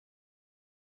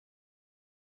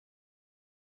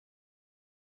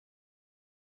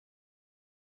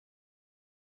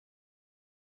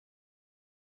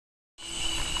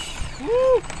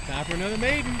Woo! Time for another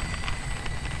maiden.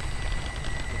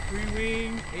 The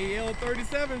Freewing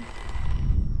AL37.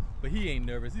 But he ain't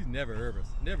nervous. He's never nervous.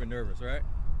 Never nervous, right?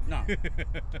 No. Hey,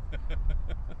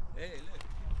 look.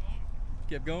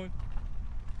 Kept going.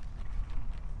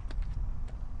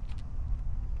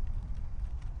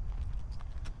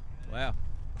 Wow.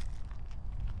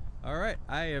 All right.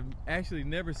 I have actually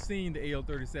never seen the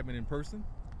AL37 in person.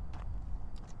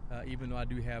 Even though I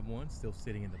do have one still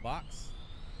sitting in the box.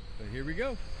 But here we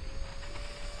go.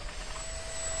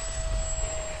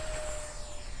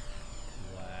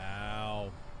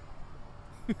 Wow.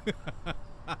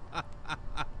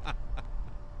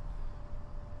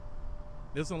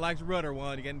 This one likes rudder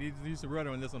one. You gotta need to use the rudder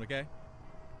on this one, okay?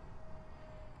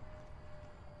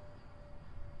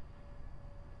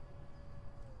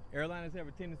 Airliners have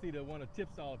a tendency to want to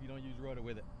tip stall if you don't use rudder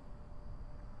with it.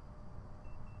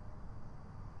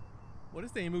 Well,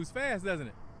 this thing moves fast, doesn't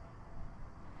it?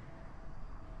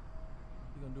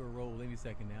 You're gonna do a roll any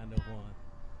second now. I know one.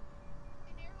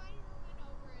 An airliner went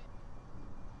over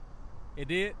it. It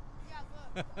did? Yeah,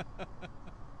 look.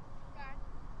 God.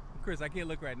 Chris, I can't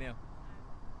look right now.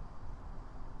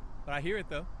 But I hear it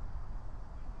though.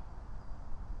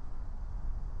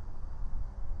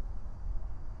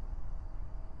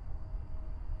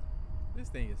 This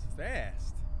thing is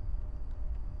fast.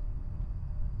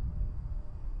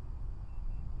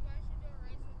 You guys should do a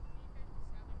race with the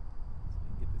B-57. So we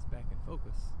can get this back in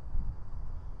focus.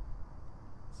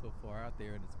 So far out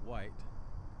there and it's white.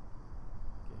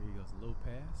 Okay, here goes low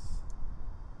pass.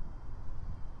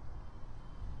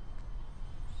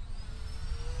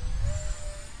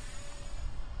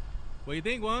 What do you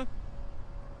think, Juan?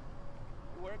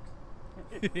 It works.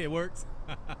 It works.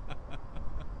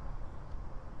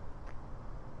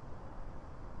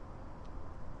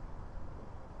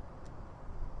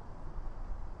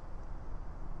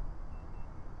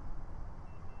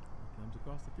 Comes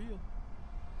across the field.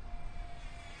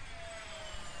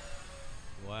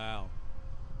 Wow.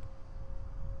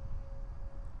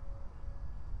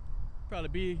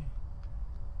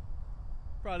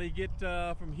 Probably get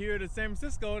from here to San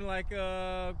Francisco in like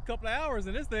a couple of hours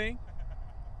in this thing.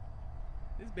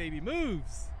 This baby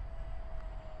moves.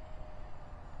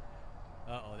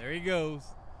 Uh-oh, there he goes.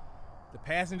 The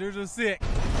passengers are sick.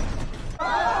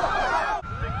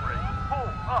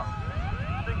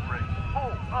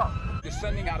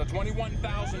 Descending out of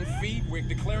 21,000 feet, we're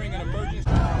declaring an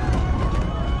emergency.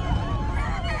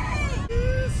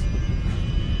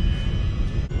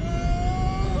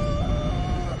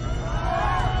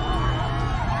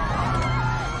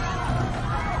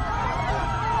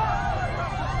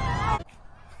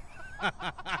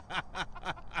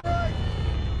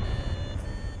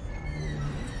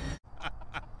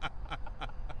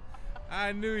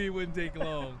 I knew he wouldn't take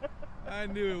long. I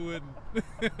knew it wouldn't.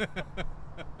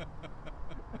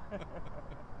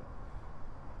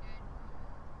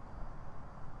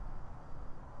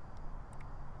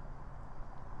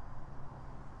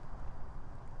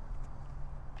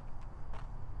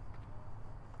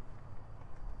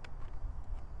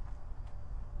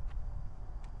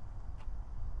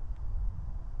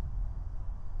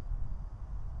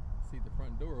 See the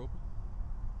front door open.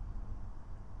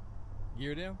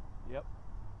 Gear down? Yep.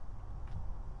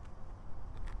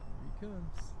 Here he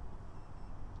comes.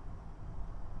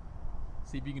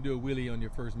 See if you can do a wheelie on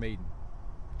your first maiden.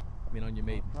 I mean on your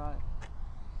maiden. Right.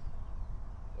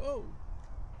 Whoa!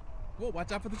 Whoa,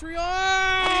 watch out for the tree.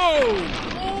 Oh!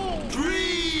 Oh!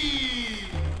 Tree!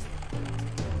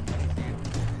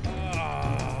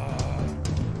 Ah.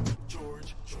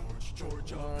 George, of the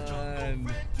jungle, One.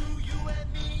 friend to you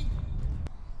and me.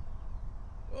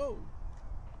 Whoa!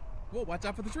 Whoa, watch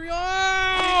out for the tree.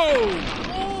 Oh!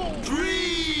 Oh!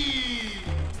 Tree!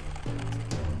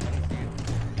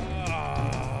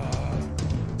 Ah.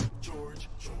 George,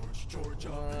 of the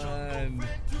jungle, One.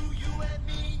 friend to you and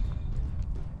me.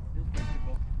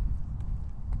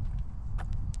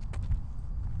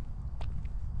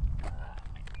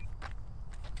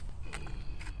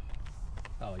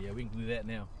 Oh yeah, we can do that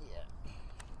now. Yeah.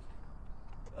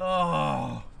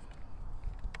 Oh!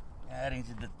 Adding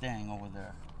to the thing over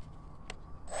there.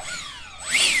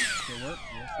 Does it work?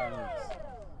 Yes, it works.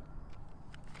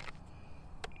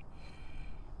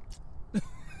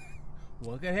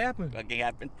 What could happen? What can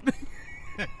happen?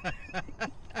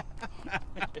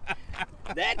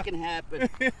 That can happen.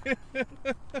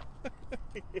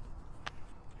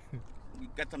 You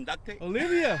got some duct tape?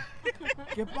 Olivia!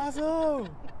 ¿Qué pasó?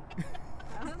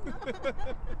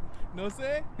 No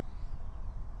sé?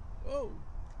 Whoa.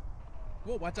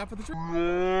 Whoa, watch out for the tree.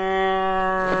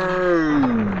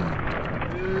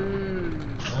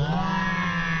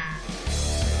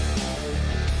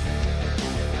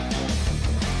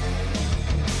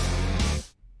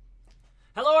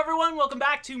 welcome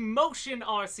back to Motion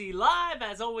RC Live.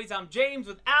 As always, I'm James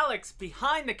with Alex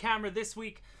behind the camera this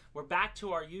week. We're back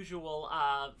to our usual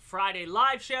Friday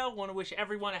live show. Want to wish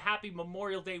everyone a happy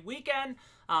Memorial Day weekend.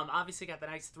 Obviously got the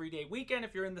nice 3-day weekend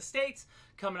if you're in the States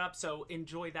coming up, so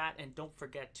enjoy that, and don't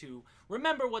forget to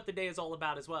remember what the day is all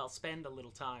about as well. Spend a little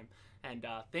time and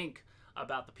think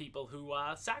about the people who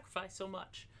sacrifice so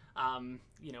much,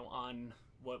 you know, on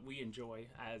what we enjoy,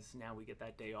 as now we get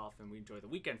that day off and we enjoy the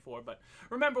weekend for. But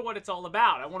remember what it's all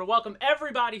about. I want to welcome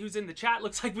everybody who's in the chat.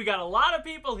 Looks like we got a lot of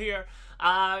people here,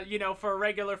 you know, for a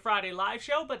regular Friday live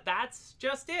show, but that's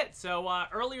just it. So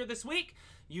earlier this week,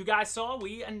 you guys saw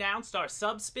we announced our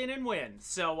sub spin and win.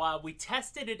 So we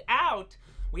tested it out.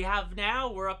 We have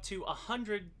now, we're up to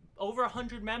over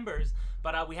 100 members,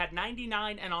 but we had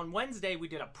 99, and on Wednesday we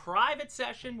did a private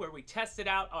session where we tested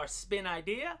out our spin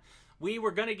idea. We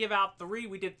were going to give out 3.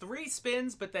 We did 3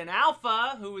 spins, but then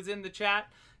Alpha, who was in the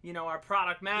chat, you know, our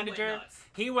product manager,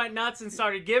 he went nuts and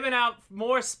started giving out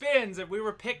more spins. And we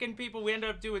were picking people. We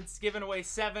ended up giving away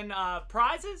 7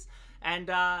 prizes, and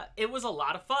it was a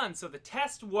lot of fun. So the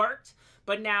test worked.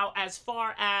 But now, as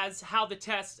far as how the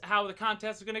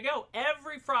contest is going to go,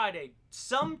 every Friday,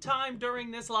 sometime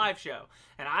during this live show,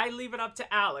 and I leave it up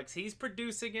to Alex. He's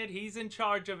producing it. He's in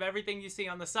charge of everything you see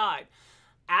on the side.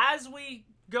 As we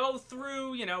go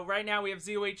through, you know, right now we have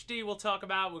ZOHD we'll talk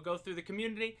about. We'll go through the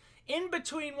community. In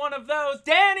between one of those,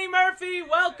 Danny Murphy,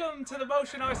 welcome to the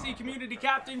Motion RC Community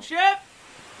Captainship.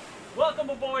 Welcome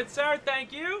aboard, sir.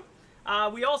 Thank you. I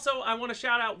want to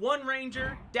shout out One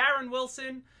Ranger, Darren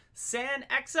Wilson, San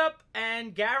Exup,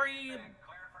 and Gary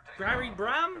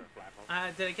Bram.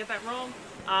 Did I get that wrong?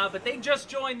 But they just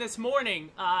joined this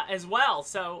morning as well,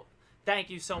 so thank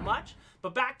you so much.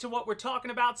 But back to what we're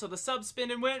talking about, so the sub spin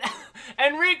and win.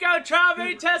 Enrico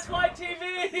Travi, Test Flight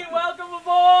TV, welcome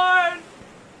aboard!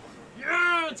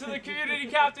 Yeah, to the Community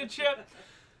Captainship.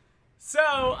 So,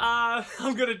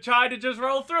 I'm going to try to just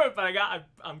roll through it, but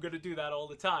I'm going to do that all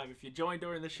the time. If you join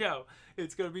during the show,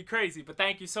 it's going to be crazy. But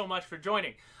thank you so much for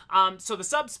joining. So the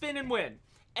sub spin and win.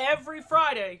 Every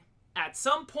Friday, at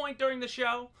some point during the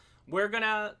show, we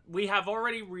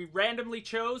randomly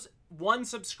chose 1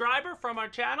 subscriber from our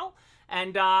channel,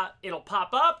 and it'll pop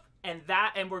up, and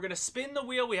we're gonna spin the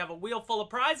wheel. We have a wheel full of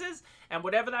prizes, and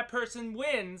whatever that person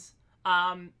wins,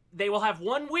 they will have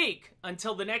 1 week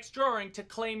until the next drawing to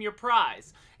claim your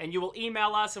prize. And you will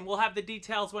email us, and we'll have the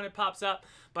details when it pops up.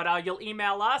 But you'll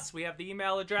email us. We have the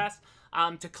email address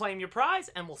to claim your prize,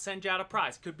 and we'll send you out a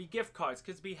prize. Could be gift cards,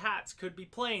 could be hats, could be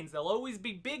planes. There'll always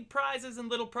be big prizes and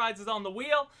little prizes on the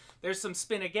wheel. There's some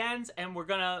spin agains, and we're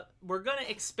gonna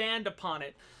expand upon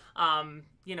it.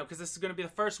 You know, because this is going to be the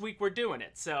first week we're doing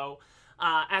it. So,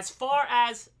 as far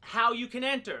as how you can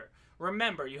enter,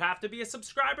 remember, you have to be a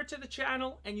subscriber to the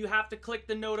channel, and you have to click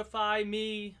the notify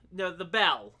me, the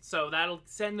bell. So that'll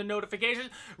send the notifications.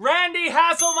 Randy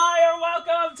Hasselmeyer,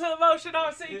 welcome to the Motion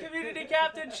RC Community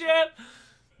Captainship.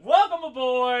 Welcome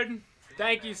aboard.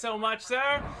 Thank you so much,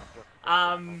 sir.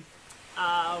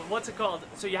 What's it called?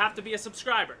 So you have to be a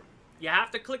subscriber. You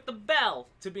have to click the bell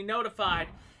to be notified.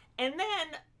 And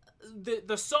then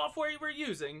the software we're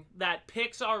using that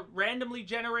randomly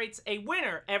generates a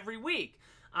winner every week.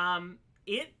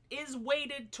 It is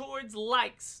weighted towards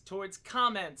likes, towards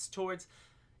comments, towards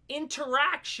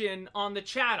interaction on the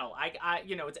channel.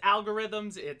 You know, it's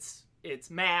algorithms,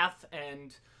 it's math,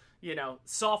 and, you know,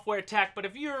 software tech. But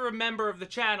if you're a member of the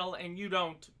channel and you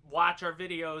don't watch our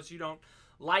videos, you don't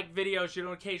like videos, you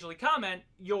don't occasionally comment,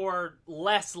 you're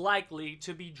less likely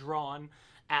to be drawn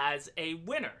as a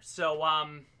winner. So,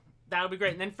 that'll be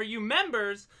great. And then for you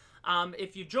members,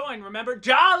 if you join, remember,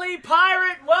 Jolly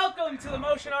Pirate, welcome to the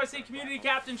Motion RC Community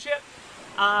Captainship.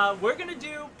 We're going to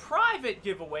do private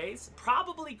giveaways,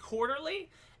 probably quarterly,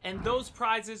 and those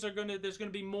prizes there's going to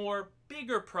be more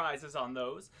bigger prizes on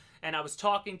those. And I was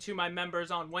talking to my members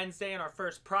on Wednesday in our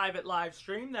first private live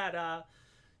stream that,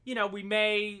 you know,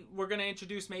 we're going to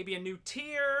introduce maybe a new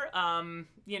tier,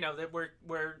 you know, that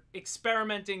we're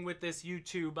experimenting with this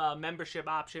YouTube membership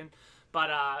option. But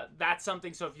that's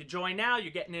something, so if you join now,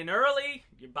 you're getting in early,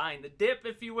 you're buying the dip,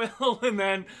 if you will, and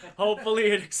then hopefully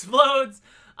it explodes.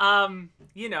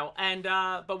 You know, and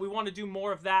but we want to do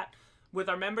more of that with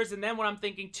our members. And then what I'm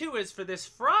thinking too is for this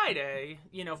Friday,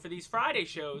 you know, for these Friday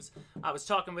shows, I was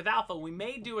talking with Alpha, we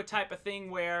may do a type of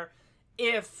thing where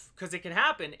because it can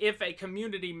happen, if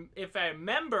a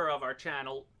member of our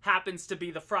channel happens to be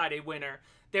the Friday winner,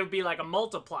 there would be like a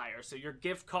multiplier. So your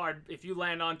gift card, if you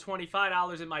land on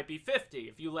 $25, it might be $50.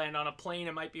 If you land on a plane,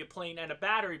 it might be a plane and a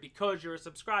battery because you're a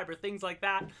subscriber, things like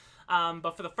that.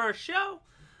 But for the first show,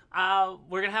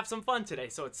 we're going to have some fun today.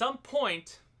 So at some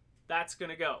point, that's going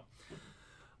to go.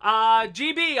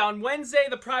 GB, on Wednesday,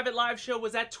 the private live show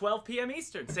was at 12 p.m.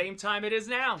 Eastern, same time it is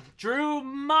now. Drew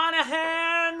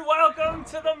Monahan, welcome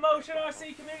to the Motion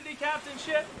RC Community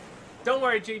Captainship. Don't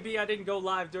worry, GB, I didn't go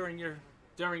live during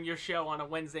your show on a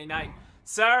Wednesday night.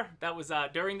 Sir, that was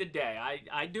during the day.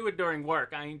 I do it during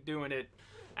work. I ain't doing it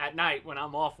at night when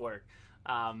I'm off work.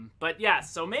 But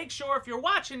yes, so make sure if you're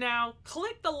watching now,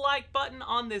 click the like button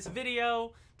on this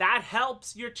video. That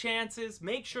helps your chances.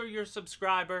 Make sure you're a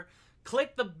subscriber.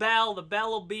 Click the bell. The bell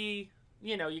will be,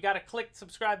 you know, you got to click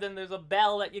subscribe, then there's a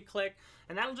bell that you click,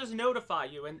 and that'll just notify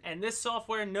you. And this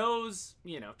software knows,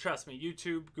 you know, trust me,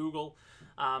 YouTube, Google,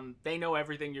 they know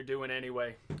everything you're doing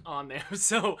anyway on there.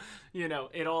 So, you know,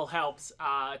 it all helps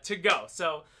to go.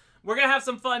 So we're going to have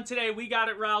some fun today. We got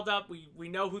it riled up. We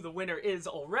know who the winner is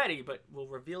already, but we'll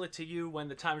reveal it to you when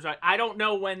the time is right. I don't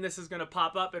know when this is going to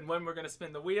pop up and when we're going to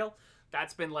spin the wheel.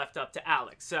 That's been left up to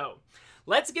Alex. So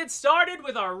let's get started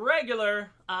with our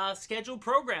regular scheduled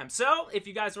program. So if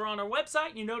you guys are on our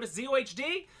website, you notice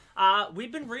ZOHD,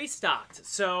 we've been restocked.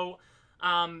 So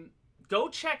go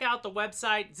check out the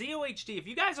website, ZOHD. If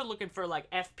you guys are looking for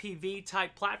like FPV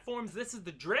type platforms, this is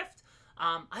the Drift.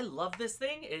 I love this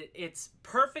thing. It's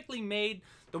perfectly made.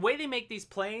 The way they make these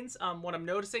planes, what I'm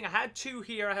noticing, I had two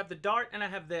here. I have the Dart and I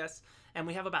have this. And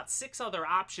we have about 6 other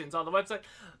options on the website.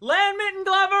 Land Mitten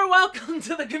Glover, welcome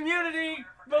to the community,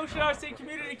 Motion RC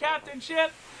Community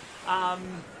Captainship.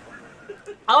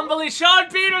 Humbly Sean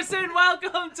Peterson,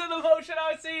 welcome to the Motion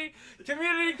RC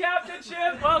Community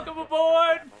Captainship. Welcome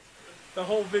aboard. The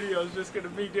whole video is just going to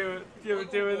be doing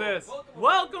this.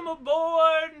 Welcome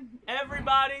aboard,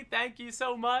 everybody. Thank you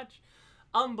so much.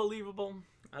 Unbelievable.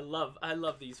 I love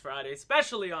these Fridays,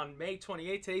 especially on May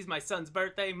 28th. Today's my son's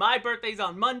birthday. My birthday's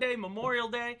on Monday, Memorial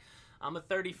Day. I'm a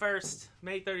 31st,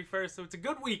 May 31st, so it's a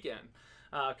good weekend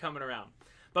coming around.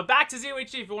 But back to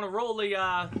ZOHD, if you want to roll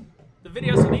the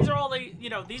video. So these are all the, you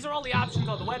know, these are all the options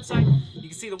on the website. You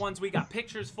can see the ones we got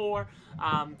pictures for.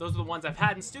 Those are the ones I've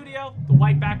had in studio. The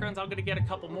white backgrounds, I'm going to get a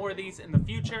couple more of these in the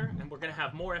future, and we're going to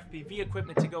have more FPV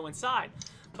equipment to go inside.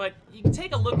 But you can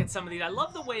take a look at some of these. I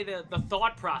love the way the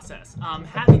thought process,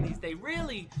 having these, they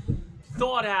really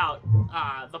thought out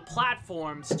the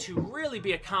platforms to really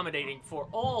be accommodating for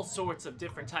all sorts of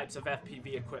different types of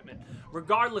FPV equipment,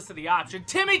 regardless of the option.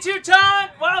 Timmy Touton,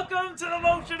 welcome to the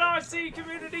Motion RC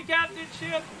Community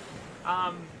Captainship.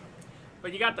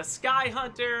 But you got the Sky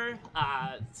Hunter,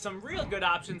 some real good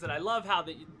options, and I love how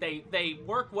they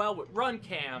work well with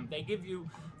RunCam. They give you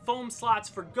foam slots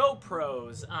for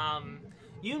GoPros.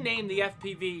 You name the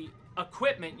FPV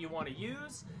equipment you want to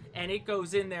use, and it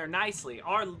goes in there nicely.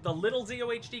 The little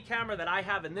ZOHD camera that I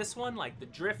have in this one, like the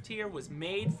Drift here, was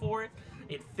made for it.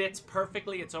 It fits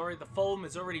perfectly. It's already, the foam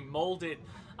is already molded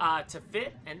to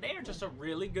fit, and they are just a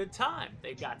really good time.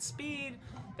 They've got speed.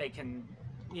 They can,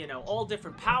 you know, all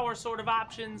different power sort of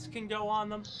options can go on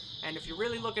them. And if you're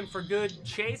really looking for good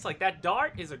chase, like that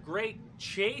Dart is a great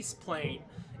chase plane.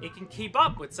 It can keep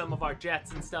up with some of our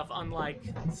jets and stuff, unlike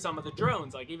some of the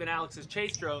drones. Like even Alex's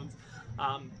chase drones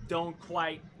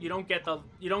you don't get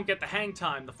the hang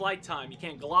time, the flight time. You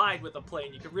can't glide with a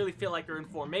plane. You can really feel like you're in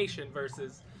formation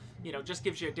versus, you know, just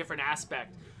gives you a different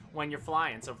aspect when you're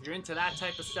flying. So if you're into that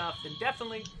type of stuff, then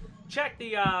definitely check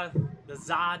the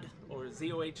Zod or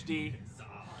ZOHD.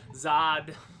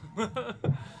 Zod.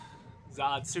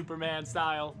 Zod Superman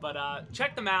style. But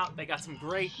check them out. They got some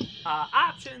great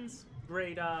options.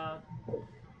 Great,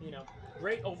 you know,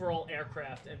 great overall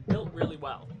aircraft and built really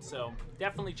well. So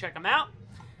definitely check them out.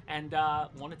 And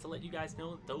wanted to let you guys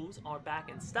know that those are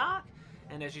back in stock.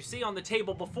 And as you see on the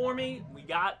table before me, we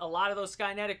got a lot of those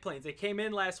Skynetic planes. They came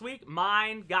in last week.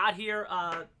 Mine got here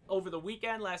over the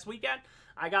weekend, last weekend.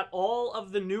 I got all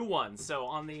of the new ones. So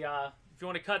on the, if you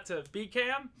want to cut to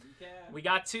B-Cam, we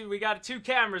got two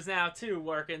cameras now too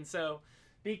working. So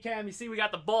B-Cam, you see we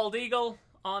got the Bald Eagle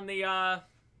on the,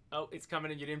 oh, it's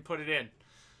coming in. You didn't put it in.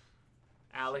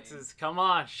 Alex is, come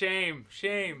on. Shame.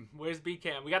 Shame. Where's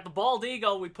B-Cam? We got the Bald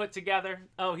Eagle we put together.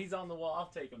 Oh, he's on the wall.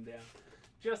 I'll take him down.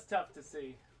 Just tough to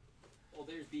see. Well,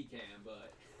 there's B-Cam,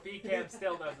 but... B-Cam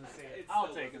still doesn't see it.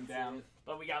 I'll take him down.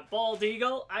 But we got Bald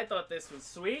Eagle. I thought this was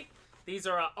sweet. These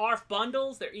are ARF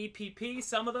bundles. They're EPP,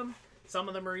 some of them. Some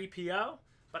of them are EPO.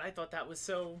 But I thought that was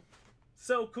so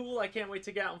cool. I can't wait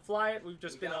to get out and fly it. We've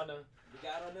just been on a...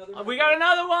 We got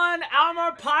another one.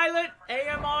 AMAR Pilot.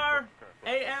 AMAR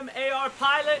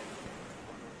Pilot.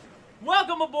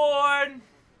 Welcome aboard.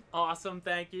 Awesome,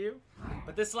 thank you.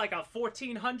 But this is like a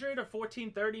 1400 or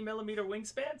 1430 millimeter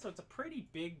wingspan, so it's a pretty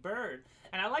big bird.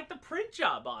 And I like the print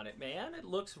job on it, man. It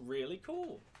looks really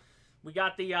cool. We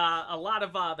got the a lot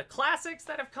of the classics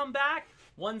that have come back.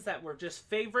 Ones that were just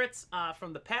favorites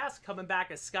from the past coming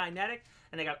back as Skynetic,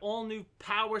 and they got all new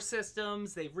power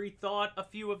systems. They've rethought a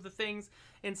few of the things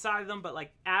inside of them, but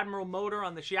like Admiral motor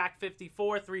on the Yak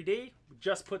 54 3D. We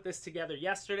just put this together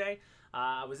yesterday.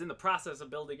 I was in the process of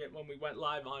building it when we went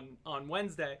live on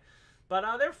Wednesday. But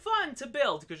they're fun to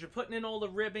build because you're putting in all the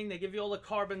ribbing. They give you all the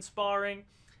carbon sparring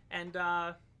and,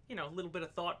 you know, a little bit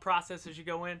of thought process as you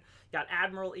go in. Got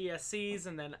Admiral ESCs,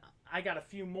 and then I got a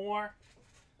few more.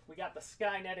 We got the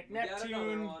Skynetic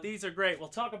Neptune. These are great. We'll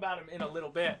talk about them in a little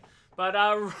bit. But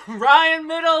Ryan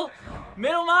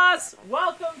Middlemas,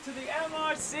 welcome to the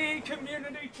MRC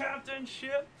Community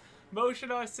Captainship Motion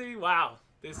RC. Wow,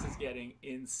 this is getting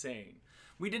insane.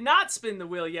 We did not spin the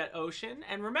wheel yet, Ocean.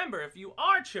 And remember, if you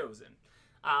are chosen,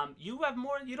 you have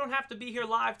more. You don't have to be here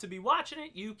live to be watching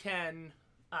it. You can,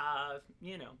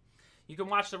 you know, you can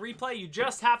watch the replay. You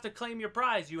just have to claim your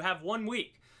prize. You have 1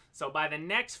 week. So by the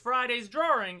next Friday's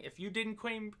drawing, if you didn't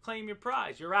claim your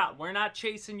prize, you're out. We're not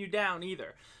chasing you down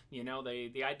either. You know,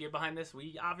 the idea behind this,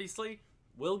 we obviously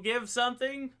will give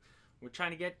something. We're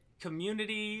trying to get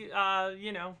community,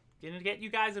 you know, gonna get you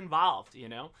guys involved, you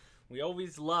know. We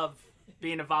always love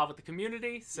being involved with the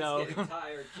community, so. He's getting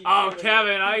tired. Oh,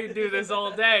 Kevin, I can do this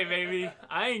all day, baby.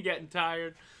 I ain't getting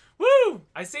tired. Woo!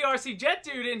 I see RC Jet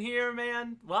Dude in here,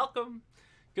 man. Welcome.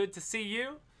 Good to see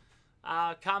you.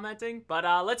 Commenting, but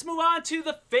let's move on to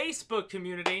the Facebook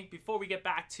community before we get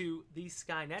back to the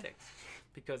Skynetics,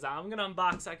 because I'm gonna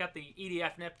unbox. I got the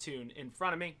EDF Neptune in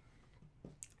front of me,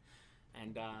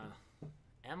 and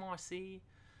MRC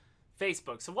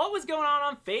Facebook. So what was going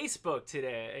on Facebook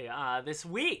today, this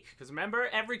week? Because remember,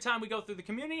 every time we go through the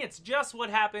community, it's just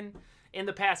what happened in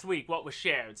the past week, what was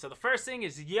shared. So the first thing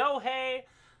is Yohei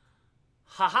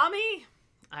Hahami.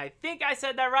 I think I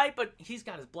said that right, but he's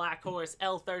got his Black Horse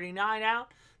L39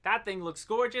 out. That thing looks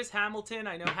gorgeous. Hamilton,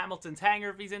 I know Hamilton's hangar,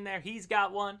 if he's in there, he's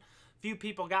got one. Few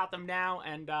people got them now,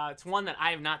 and it's one that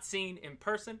I have not seen in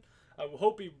person. I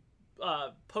hope he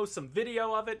posts some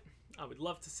video of it. I would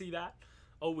love to see that.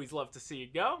 Always love to see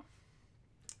it go.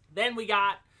 Then we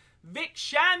got Vic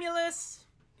Shamulus.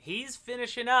 He's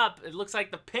finishing up. It looks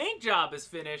like the paint job is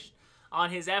finished on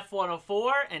his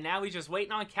F-104, and now he's just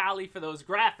waiting on Cali for those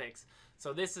graphics.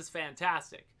 So this is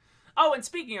fantastic. Oh, and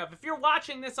speaking of, if you're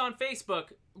watching this on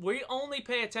Facebook, we only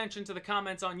pay attention to the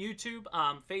comments on YouTube.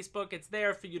 Facebook, it's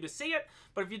there for you to see it.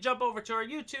 But if you jump over to our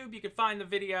YouTube, you can find the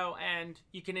video and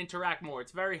you can interact more.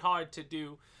 It's very hard to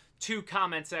do 2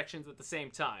 comment sections at the same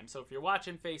time. So if you're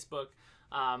watching Facebook,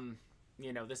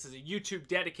 you know, this is a YouTube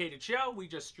dedicated show. We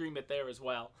just stream it there as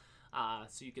well.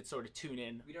 So you could sort of tune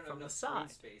in from the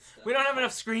side. We don't have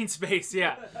enough screen space,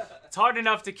 yeah. It's hard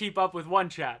enough to keep up with one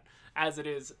chat as it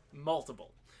is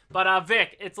multiple. But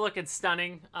Vic, it's looking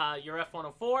stunning. Your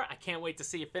F-104, I can't wait to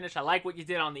see you finish. I like what you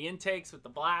did on the intakes with the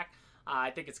black.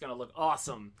 I think it's going to look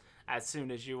awesome as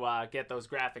soon as you get those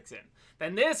graphics in.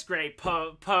 Then this great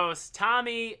post,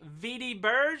 Tommy VD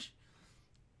Burge.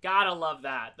 Gotta love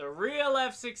that. The real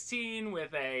F-16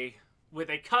 with a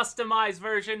customized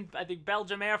version. I think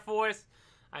Belgium Air Force.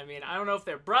 I mean, I don't know if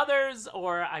they're brothers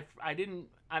or I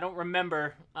don't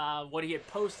remember what he had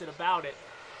posted about it.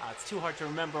 It's too hard to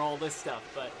remember all this stuff,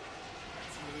 but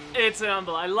it's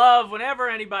unbelievable. I love whenever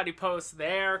anybody posts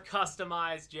their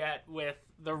customized jet with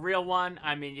the real one.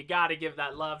 I mean, you got to give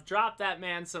that love. Drop that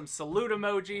man some salute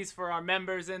emojis for our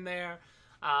members in there.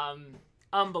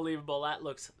 Unbelievable. That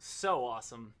looks so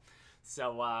awesome.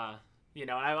 So, you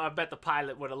know, I bet the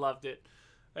pilot would have loved it.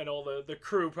 And all the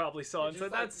crew probably saw it and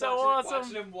said, that's so awesome.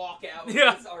 Watching him walk out with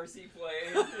Yeah. his RC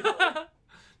plane.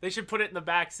 They should put it in the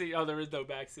back seat. Oh, there is no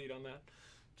back seat on that.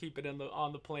 Keep it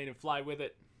on the plane and fly with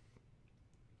it.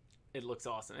 It looks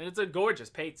awesome, and it's a gorgeous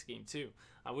paint scheme too.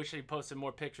 I wish he posted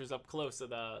more pictures up close of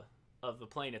the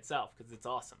plane itself because it's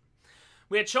awesome.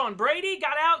 We had Sean Brady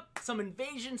got out some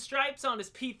invasion stripes on his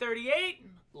P-38.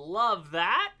 Love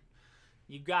that.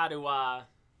 You got to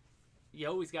you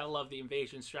always got to love the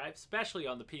invasion stripes, especially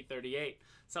on the P-38.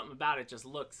 Something about it just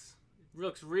looks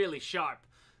really sharp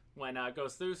when it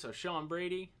goes through. So Sean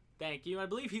Brady, thank you. I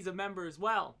believe he's a member as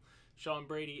well. Sean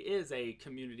Brady is a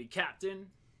community captain.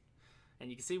 And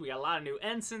you can see we got a lot of new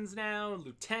ensigns now,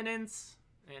 lieutenants.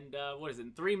 And what is it,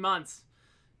 in 3 months,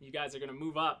 you guys are going to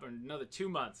move up, or another 2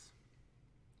 months.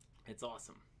 It's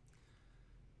awesome.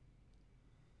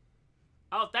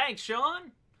 Oh, thanks,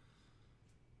 Sean.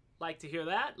 Like to hear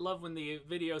that. Love when the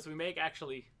videos we make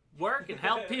actually work and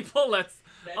help people. That's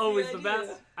always the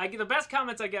best. The best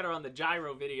comments I get are on the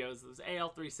gyro videos. Those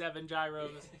AL37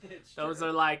 gyros. Those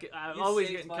are like, I'm always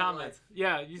getting comments.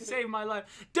 Yeah, you saved my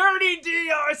life. Dirty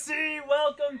DRC,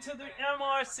 welcome to the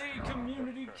MRC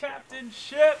Community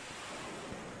Captainship.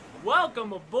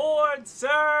 Welcome aboard,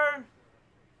 sir.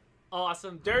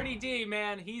 Awesome. Dirty D,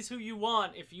 man. He's who you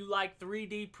want if you like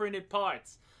 3D printed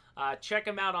parts. Check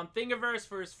him out on Thingiverse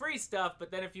for his free stuff, but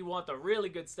then if you want the really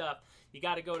good stuff, you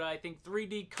got to go to, I think,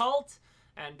 3D Cult.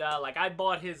 And, like, I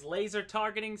bought his laser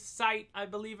targeting site, I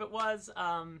believe it was,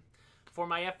 for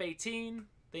my F-18.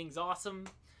 Thing's awesome.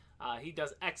 He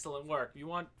does excellent work. You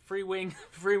want Freewing,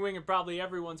 Freewing and probably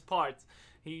everyone's parts.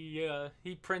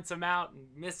 He prints them out, and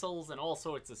missiles and all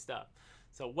sorts of stuff.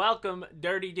 So welcome,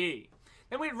 Dirty D.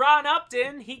 Then we had Ron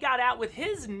Upton. He got out with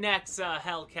his next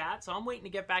Hellcat, so I'm waiting to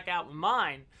get back out with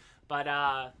mine. But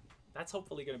that's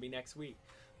hopefully going to be next week.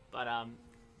 But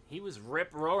he was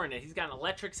rip-roaring it. He's got an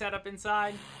electric setup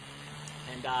inside,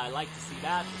 and I like to see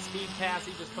that. The speed pass,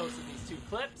 he just posted these 2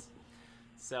 clips.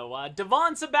 So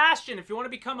Devon Sebastian, if you want to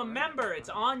become a member, it's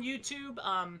on YouTube.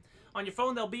 On your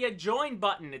phone, there'll be a join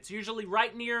button. It's usually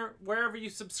right near wherever you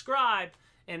subscribe,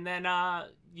 and then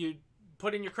you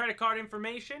put in your credit card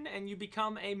information and you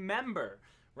become a member.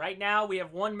 Right now we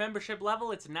have 1 membership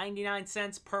level. It's 99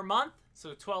 cents per month,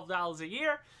 so $12 a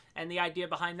year. And the idea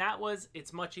behind that was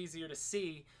it's much easier to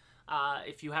see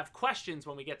if you have questions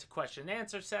when we get to question and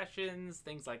answer sessions,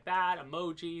 things like that,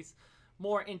 emojis,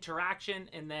 more interaction,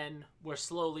 and then we're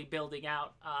slowly building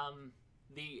out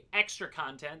the extra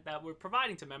content that we're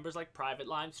providing to members, like private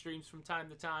live streams from time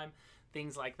to time.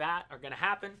 Things like that are going to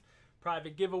happen.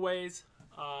 Private giveaways.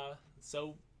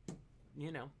 So,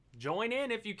 you know, join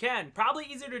in if you can. Probably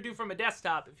easier to do from a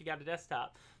desktop if you got a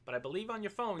desktop, but I believe on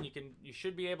your phone you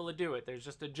should be able to do it. There's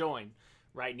just a join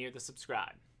right near the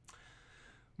subscribe.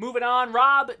 Moving on,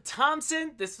 Rob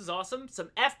Thompson. This is awesome.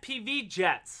 Some FPV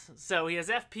jets. So he has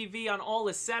FPV on all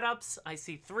his setups. I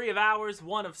see 3 of ours,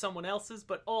 1 of someone else's,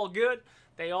 but all good.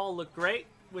 They all look great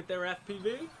with their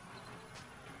FPV.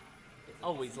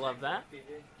 Always love that.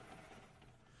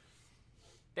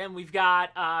 Then we've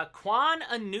got Quan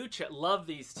Anucha. Love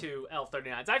these 2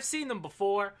 L39s. I've seen them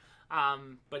before,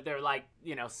 but they're like,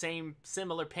 you know,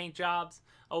 similar paint jobs.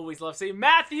 Always love seeing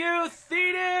Matthew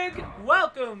Thedig.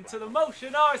 Welcome to the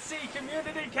Motion RC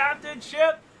Community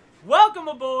Captainship. Welcome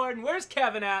aboard. And where's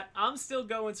Kevin at? I'm still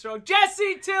going strong.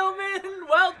 Jesse Tillman.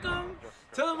 Welcome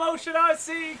to the Motion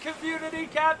RC Community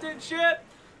Captainship.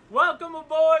 Welcome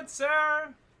aboard,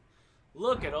 sir.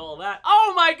 Look at all that.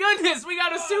 Oh my goodness, we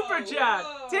got a super chat.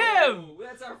 Tim.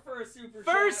 That's our first super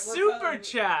chat. First super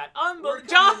chat. Unbelievable.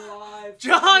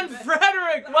 John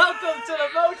Frederick, welcome to the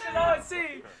Motion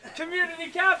RC Community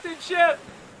Captainship.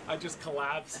 I just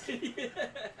collapsed. Yeah.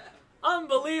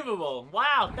 Unbelievable.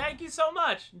 Wow, thank you so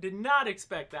much. Did not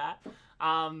expect that.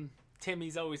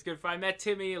 Timmy's always good for. I met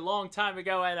Timmy a long time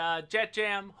ago at Jet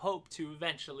Jam. Hope to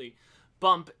eventually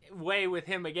bump way with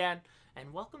him again.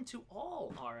 And welcome to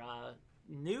all our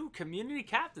new community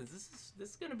captains. This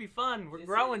is gonna be fun. We're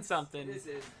growing something. This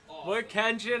is awesome. We're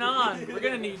catching on. We're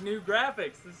gonna need new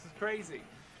graphics. This is crazy,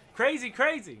 crazy,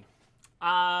 crazy.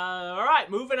 All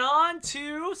right, moving on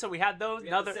to. So we had those.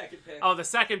 The second pick. Oh, the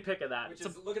second pick of that. Which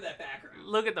is, look at that background.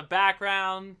 Look at the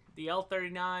background. The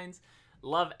L39s.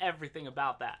 Love everything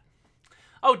about that.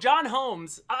 Oh, John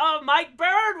Holmes. Oh, Mike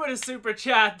Bird with a super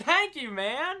chat. Thank you,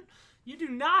 man. You do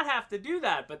not have to do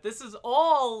that, but this is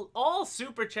all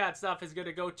super chat stuff is going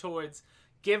to go towards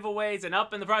giveaways and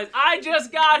up in the prize. I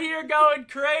just got here going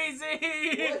crazy.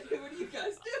 What are you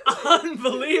guys doing?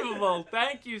 Unbelievable.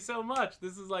 Thank you so much.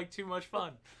 This is like too much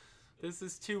fun. This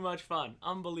is too much fun.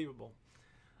 Unbelievable.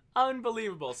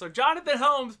 Unbelievable. So Jonathan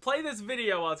Holmes, play this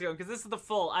video while it's going, because this is the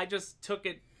full. I just took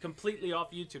it completely off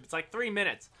YouTube. It's like 3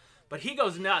 minutes, but he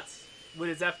goes nuts with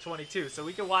his F-22, so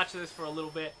we can watch this for a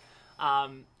little bit.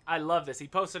 I love this. He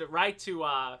posted it right to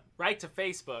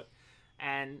Facebook,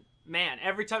 and man,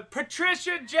 every time.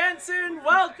 Patricia Jensen,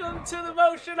 welcome to the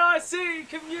Motion RC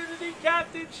Community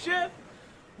Captainship.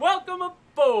 Welcome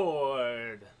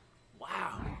aboard.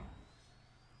 Wow.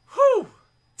 Whew.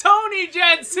 Tony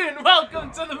Jensen,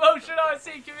 welcome to the Motion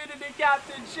RC Community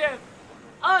Captainship.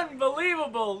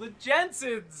 Unbelievable, the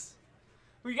Jensens.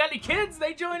 We got any kids?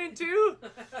 They join in too?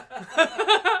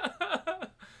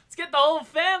 Let's get the whole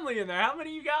family in there. How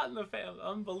many you got in the family?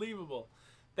 Unbelievable.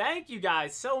 Thank you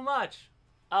guys so much.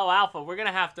 Oh, Alpha, we're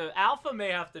gonna have to. Alpha may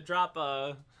have to drop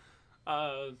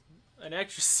an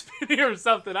extra spinny or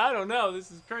something. I don't know.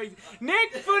 This is crazy.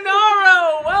 Nick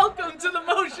Funaro, welcome to the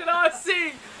Motion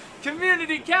RC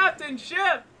Community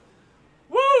Captainship.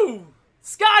 Woo!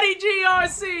 Scotty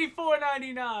GRC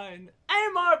 $4.99.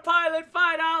 AMR Pilot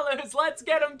 $5. Let's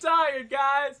get them tired,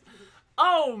 guys.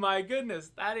 Oh my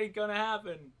goodness, that ain't gonna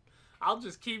happen. I'll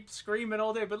just keep screaming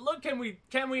all day. But look, can we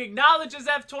acknowledge his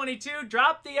F-22?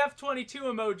 Drop the F-22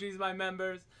 emojis, my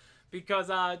members. because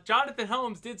Jonathan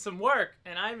Holmes did some work,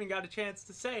 and I even got a chance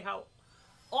to say how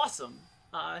awesome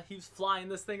he was flying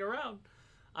this thing around.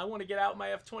 I want to get out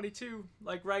my F-22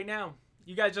 like right now.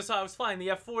 You guys just saw I was flying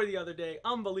the F-4 the other day.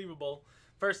 Unbelievable.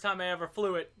 First time I ever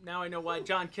flew it. Now I know why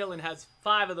John Killen has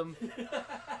 5 of them.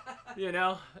 You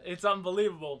know, it's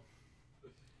unbelievable.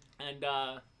 And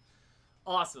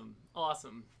awesome,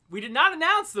 awesome. We did not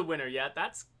announce the winner yet.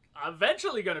 That's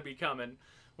eventually going to be coming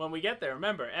when we get there.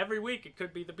 Remember, every week it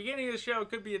could be the beginning of the show, it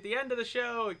could be at the end of the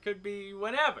show, it could be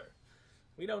whenever.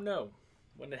 We don't know.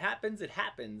 When it happens,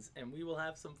 and we will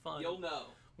have some fun. You'll know.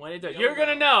 When it does. You're going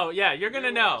to know. Yeah, you're going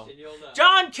to know. Watching, you'll know.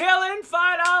 John Killen,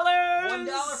 $5.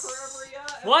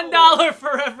 $1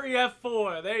 for every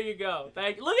F4. There you go.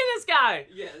 Thank you. Look at this guy.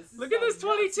 Yeah, Look at this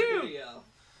 22.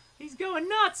 He's going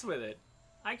nuts with it.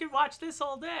 I could watch this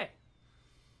all day.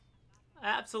 I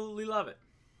absolutely love it.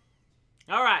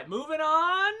 All right, moving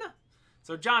on.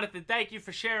 So, Jonathan, thank you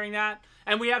for sharing that.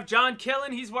 And we have John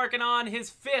Killen. He's working on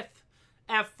his 5th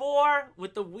F4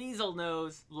 with the weasel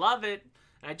nose. Love it.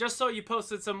 And I just saw you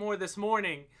posted some more this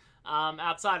morning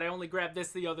outside. I only grabbed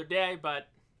this the other day, but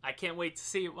I can't wait to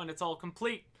see it when it's all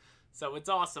complete. So it's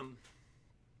awesome.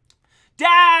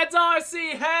 Dad's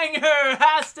RC hanger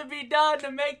has to be done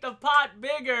to make the pot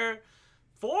bigger.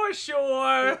 For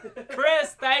sure.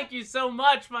 Chris, thank you so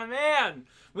much, my man.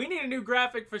 We need a new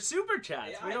graphic for Super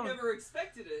Chats. Yeah, I never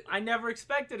expected it. I never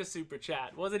expected a Super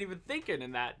Chat. Wasn't even thinking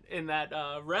in that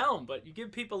realm, but you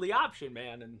give people the option,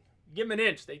 man, and give them an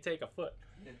inch, they take a foot.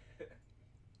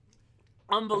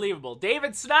 Unbelievable.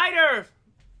 David Snyder.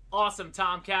 Awesome,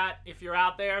 Tomcat, if you're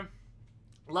out there.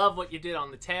 Love what you did on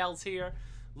the tails here.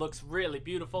 Looks really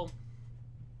beautiful.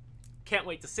 Can't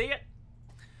wait to see it.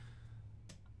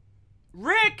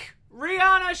 Rick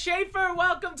Rihanna Schaefer,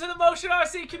 welcome to the Motion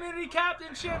RC Community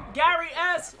Captainship. Gary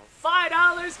S.,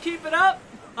 $5. Keep it up.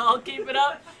 I'll keep it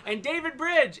up. And David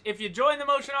Bridge, if you join the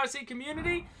Motion RC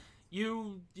community,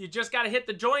 you just got to hit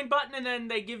the join button, and then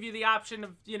they give you the option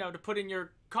of, you know, to put in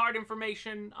your card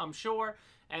information, I'm sure.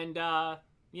 And,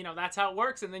 you know, that's how it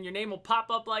works. And then your name will pop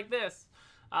up like this,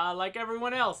 like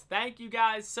everyone else. Thank you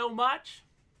guys so much.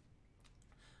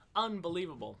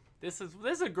 Unbelievable. This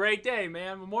is a great day,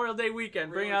 man. Memorial Day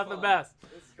weekend, bring out the best.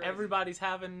 Everybody's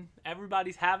having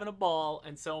a ball,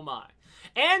 and so am I.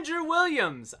 Andrew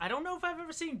Williams. I don't know if I've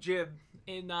ever seen Jib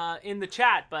in the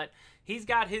chat, but he's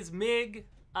got his MiG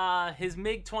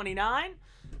 29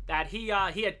 that he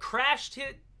had crashed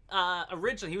it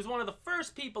originally. He was one of the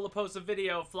first people to post a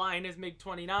video flying his MiG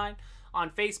 29 on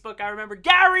Facebook. I remember.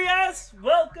 Gary S.,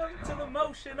 welcome to the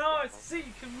Motion RC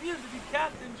Community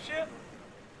Captainship.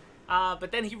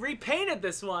 But then he repainted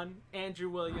this one, Andrew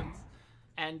Williams,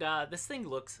 and this thing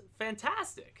looks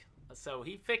fantastic. So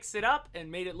he fixed it up and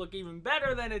made it look even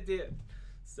better than it did.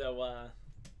 So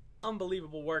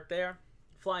unbelievable work there.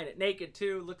 Flying it naked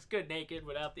too. Looks good naked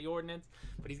without the ordnance.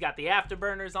 But he's got the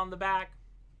afterburners on the back.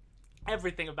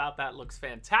 Everything about that looks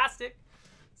fantastic.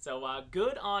 So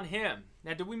good on him.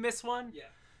 Now, did we miss one? Yeah.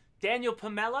 Daniel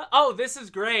Pamela. Oh, this is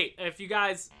great. If you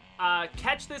guys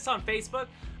catch this on Facebook,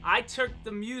 I took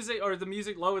the music, or the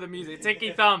music, lower the music. It's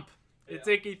Icky Thump. It's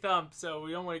Icky Thump, so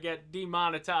we don't want to get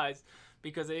demonetized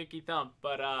because of Icky Thump.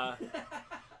 But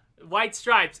White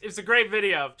Stripes. It's a great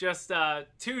video. Just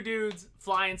 2 dudes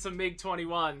flying some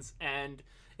MiG-21s, and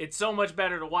it's so much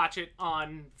better to watch it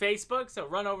on Facebook. So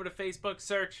run over to Facebook,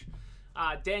 search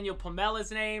Daniel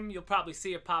Pamela's name. You'll probably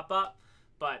see it pop up.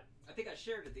 But I think I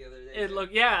shared it the other day.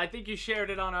 Yeah, I think you shared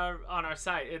it on our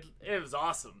site. It was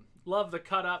awesome. Love the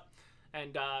cut up.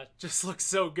 And just looks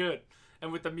so good.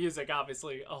 And with the music,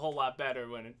 obviously, a whole lot better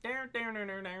when it...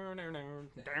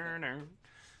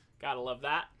 Gotta love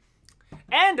that.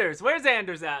 Anders! Where's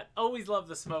Anders at? Always love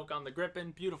the smoke on the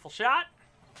Griffin. Beautiful shot.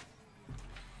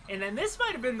 And then this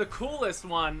might have been the coolest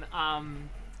one.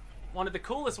 One of the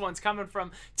coolest ones coming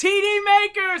from TD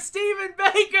Maker! Stephen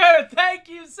Baker! Thank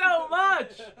you so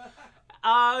much!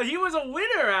 He was a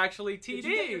winner, actually, TD. Did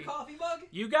you get your coffee mug?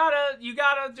 You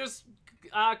gotta just...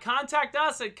 contact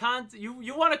us at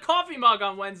you won a coffee mug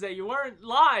on Wednesday. You weren't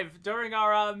live during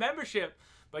our membership,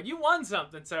 but you won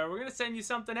something, sir. We're gonna send you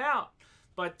something out.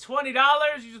 But $20,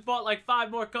 you just bought like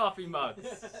 5 more coffee mugs.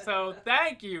 So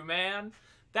thank you, man.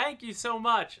 Thank you so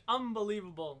much.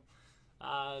 Unbelievable.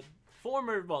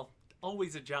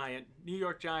 Always a Giant, New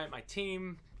York Giant. My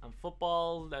team. I'm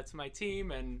football. That's my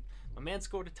team, and my man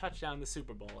scored a touchdown in the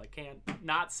Super Bowl. I can't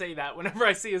not say that whenever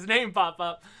I see his name pop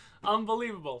up.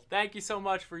 Unbelievable. Thank you so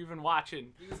much for even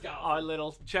watching our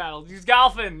little channel. He's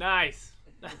golfing. Nice.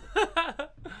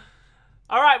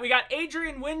 All right, we got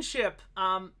Adrian Winship.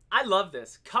 I love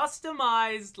this.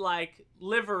 Customized, like,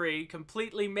 livery,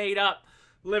 completely made up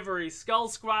livery Skull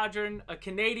Squadron, a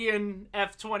Canadian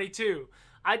F-22.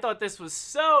 I thought this was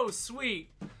so sweet.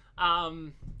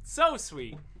 So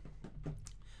sweet.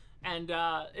 And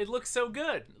it looks so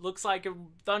good. It looks like a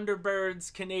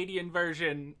Thunderbird's Canadian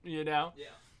version, you know? Yeah.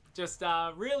 Just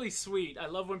really sweet. I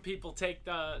love when people take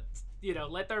the, you know,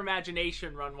 let their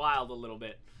imagination run wild a little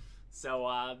bit.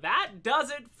 So that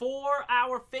does it for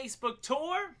our Facebook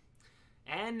tour.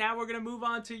 And now we're going to move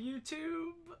on to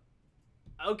YouTube.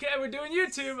 Okay, we're doing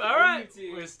YouTube. All right.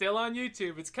 We're still on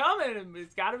YouTube. It's coming.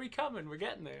 It's got to be coming. We're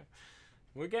getting there.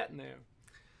 We're getting there.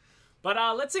 But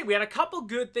let's see. We had a couple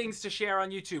good things to share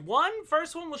on YouTube.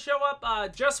 First one will show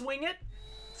up, Just Wing It.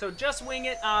 So Just Wing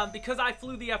It, because I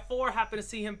flew the F4, happened to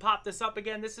see him pop this up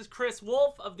again. This is Chris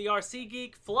Wolf of the RC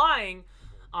Geek flying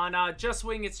on Just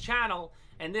Wing It's channel.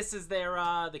 And this is their,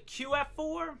 the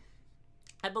QF4,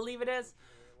 I believe it is.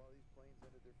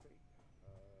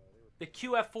 The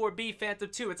QF4B Phantom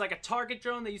 2. It's like a target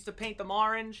drone. They used to paint them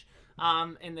orange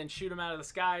and then shoot them out of the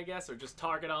sky, I guess, or just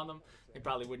target on them. They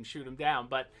probably wouldn't shoot them down,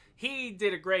 but he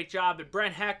did a great job. And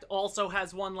Brent Hecht also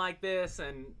has one like this,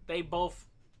 and they both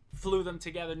flew them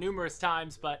together numerous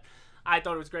times, but I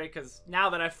thought it was great because now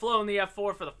that I've flown the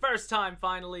F4 for the first time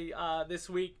finally this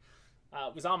week,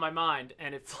 it was on my mind,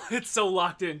 and it's so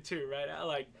locked in too, right?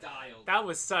 Dialed. That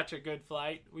was such a good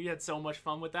flight. We had so much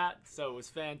fun with that, so it was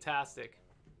fantastic.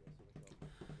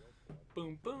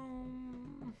 Boom,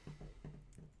 boom.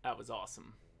 That was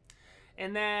awesome.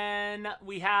 And then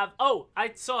we have,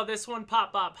 I saw this one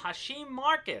pop up, Hashim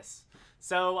Marcus.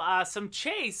 So some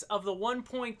chase of the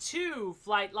 1.2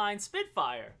 Flightline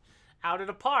Spitfire out at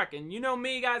a park. And you know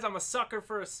me, guys, I'm a sucker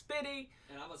for a Spitty.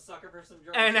 And I'm a sucker for some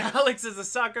drone And chase. Alex is a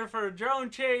sucker for a drone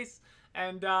chase.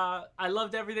 And I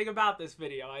loved everything about this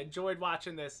video. I enjoyed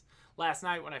watching this last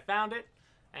night when I found it.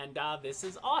 And this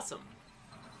is awesome.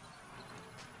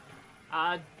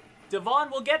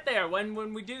 Devon will get there.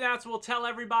 When we do that, so we'll tell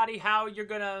everybody how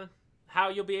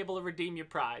you'll be able to redeem your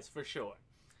prize for sure.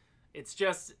 It's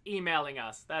just emailing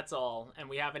us, that's all. And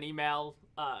we have an email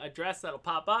address that'll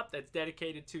pop up that's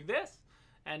dedicated to this.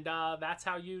 And that's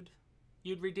how you'd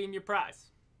redeem your prize.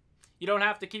 You don't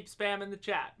have to keep spamming the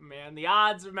chat, man. The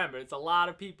odds, remember, it's a lot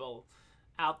of people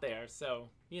out there. So,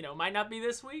 you know, might not be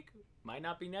this week, might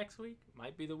not be next week,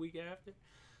 might be the week after.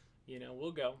 You know,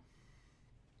 we'll go.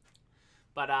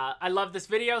 But I love this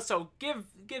video, so give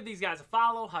these guys a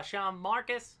follow. Hasham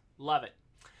Marcus, love it.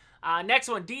 Next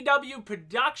one, DW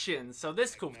Productions. So this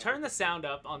is cool. Turn the sound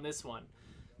up on this one.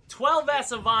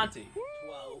 12S Avanti.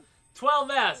 12.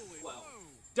 12S. 12.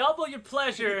 Double your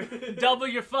pleasure, double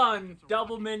your fun,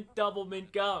 double mint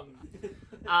gum. Here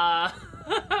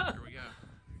we go.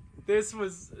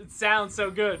 It sounds so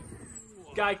good.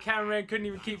 Guy cameraman couldn't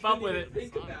even keep up with it.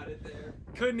 Think about it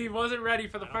there. He wasn't ready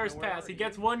for the first pass. He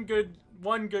gets one good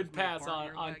pass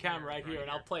on camera right here, and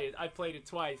I'll play it. I played it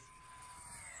twice.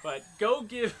 But go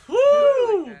give,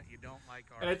 woo!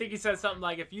 And I think he said something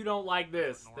like, if you don't like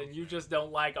this, then you just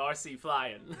don't like RC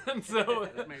flying. And so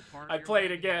I play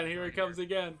it again. Here it comes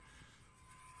again.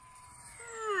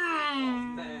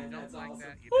 Man, that's awesome.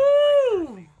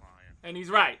 Woo! And he's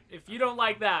right. If you don't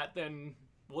like that, then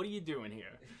what are you doing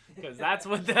here? Because that's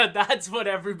what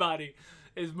everybody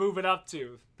is moving up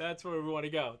to. That's where we want to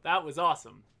go. That was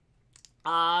awesome.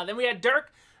 Then we had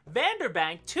Dirk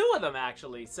Vanderbank, 2 of them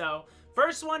actually. So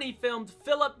first one, he filmed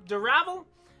Philip DeRavel,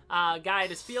 guy at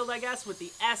his field, I guess, with the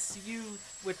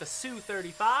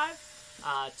Su-35,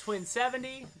 twin 70.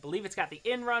 I believe it's got the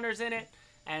in-runners in it.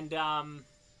 And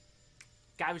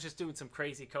guy was just doing some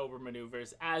crazy Cobra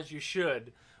maneuvers, as you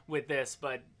should with this,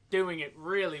 but doing it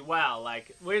really well.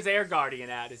 Like, where's Air Guardian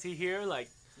at? Is he here? Like,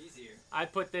 He's here. I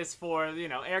put this for, you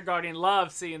know, Air Guardian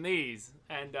loves seeing these.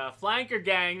 And Flanker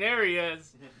Gang, there he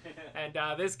is. And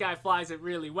this guy flies it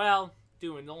really well,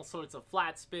 doing all sorts of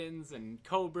flat spins and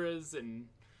Cobras and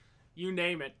you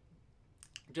name it.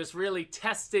 Just really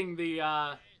testing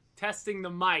the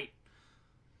might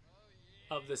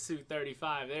of the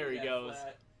Su-35. There he goes.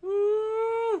 Flat.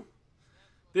 Woo!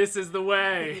 This is the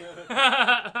way.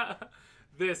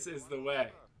 This is the way.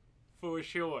 For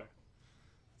sure.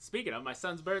 Speaking of, my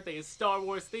son's birthday is Star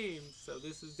Wars themed, so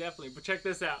this is definitely, but check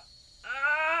this out.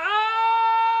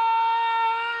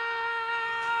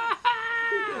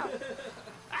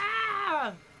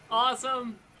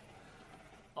 Awesome.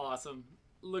 Awesome.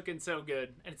 Looking so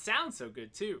good. And it sounds so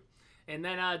good, too. And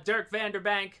then Dirk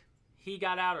Vanderbank, he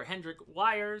got out, or Heinrich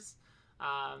Wires,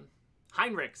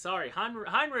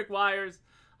 Wires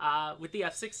with the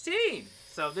F-16.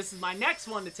 So this is my next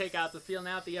one to take out the field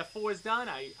now that the F-4 is done.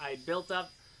 I built up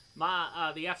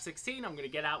the F-16. I'm going to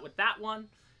get out with that one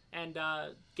and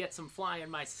get some flying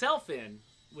myself in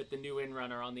with the new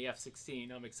Inrunner on the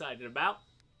F-16 I'm excited about.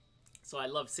 So I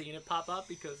love seeing it pop up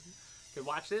because I could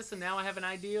watch this and now I have an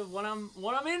idea of what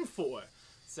I'm in for.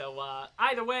 So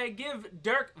either way, give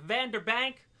Dirk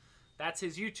Vanderbank, that's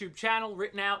his YouTube channel,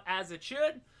 written out as it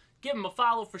should. Give him a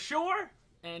follow for sure.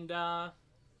 And,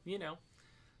 you know,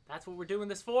 that's what we're doing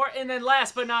this for. And then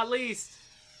last but not least,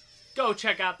 go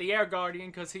check out the Air Guardian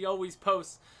because he always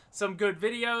posts some good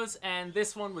videos. And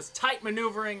this one was tight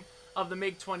maneuvering of the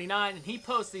MiG-29. And he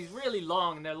posts these really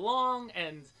long. And they're long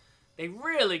and they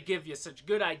really give you such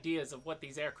good ideas of what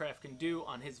these aircraft can do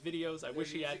on his videos. I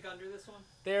wish he had. Music under this one?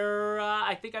 There,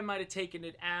 I think I might have taken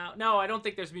it out. No, I don't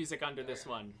think there's music under this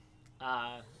one.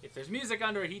 If there's music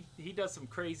under it, he does some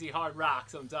crazy hard rock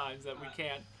sometimes that we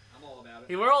can't. I'm all about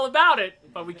it. We're all about it,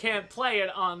 but we can't play it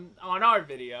on our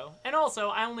video. And also,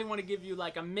 I only want to give you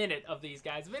like a minute of these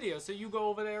guys' videos, so you go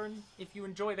over there and if you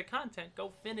enjoy the content,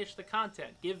 go finish the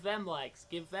content. Give them likes,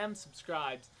 give them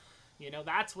subscribes. You know,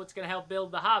 that's what's going to help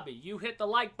build the hobby. You hit the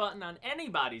like button on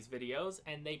anybody's videos,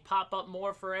 and they pop up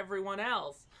more for everyone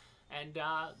else. And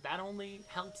that only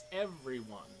helps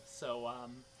everyone. So,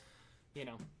 you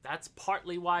know, that's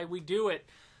partly why we do it.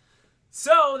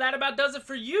 So, that about does it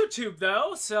for YouTube,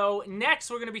 though. So, next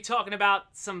we're going to be talking about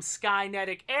some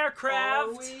Skynetic aircraft.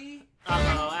 Are we?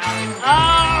 Uh-oh, Alex.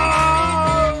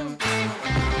 Oh!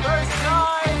 First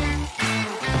time!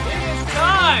 It is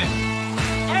time!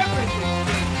 Everything.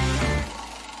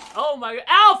 Oh my,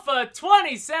 Alpha,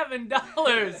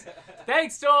 $27.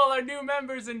 Thanks to all our new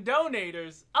members and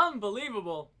donators.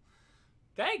 Unbelievable.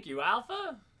 Thank you,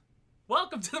 Alpha.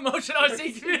 Welcome to the Motion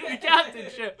RC Community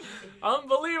Captainship.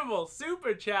 Unbelievable.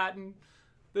 Super chatting.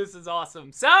 This is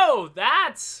awesome. So,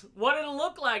 that's what it'll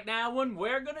look like now when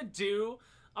we're going to do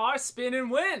our spin and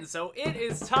win. So, it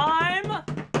is time.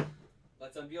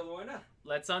 Let's unveil the winner.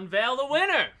 Let's unveil the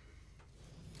winner.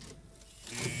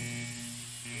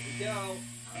 Here we go.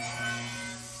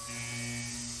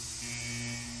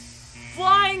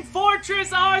 Flying Fortress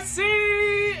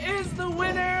RC is the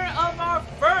winner of our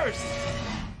first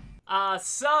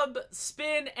sub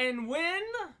spin and win.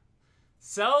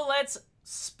 So let's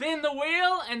spin the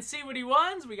wheel and see what he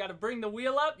wins. We got to bring the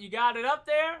wheel up. You got it up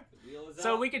there. The wheel is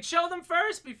So up. we could show them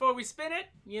first before we spin it.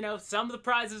 You know, some of the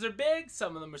prizes are big,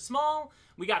 some of them are small.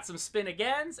 We got some spin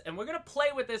agains, and we're going to play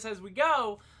with this as we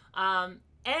go.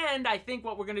 And I think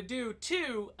what we're going to do,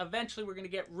 too, eventually we're going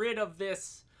to get rid of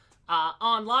this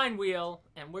online wheel,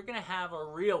 and we're going to have a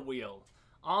real wheel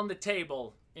on the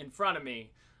table in front of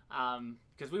me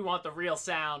because we want the real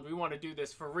sound. We want to do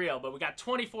this for real. But we got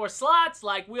 24 slots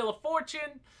like Wheel of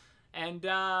Fortune, and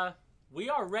we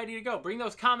are ready to go. Bring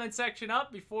those comment section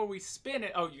up before we spin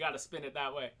it. Oh, you got to spin it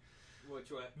that way. Which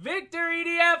way? Victor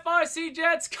EDF RC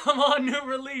Jets, come on, new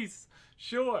release.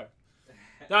 Sure.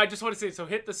 No, I just want to see. So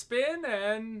hit the spin,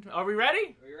 and are we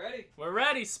ready? Are you ready? We're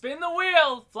ready. Spin the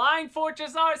wheel. Flying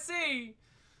Fortress RC.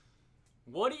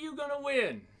 What are you going to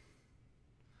win?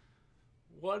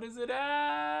 What is it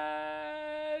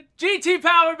at? GT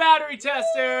Power Battery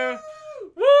Tester.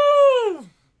 Woo!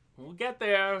 We'll get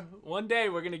there. One day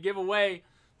we're going to give away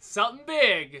something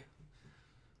big.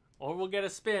 Or we'll get a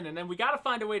spin. And then we got to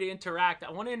find a way to interact.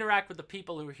 I want to interact with the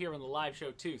people who are here on the live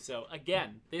show too. So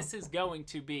again, this is going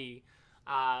to be...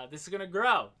 this is going to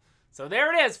grow. So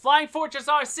there it is. Flying Fortress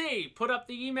RC. Put up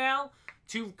the email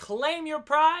to claim your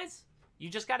prize. You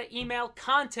just got to email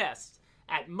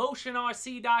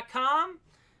contest@motionrc.com.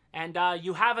 And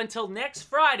you have until next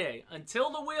Friday, until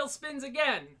the wheel spins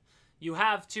again. You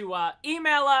have to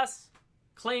email us,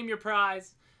 claim your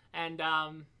prize. And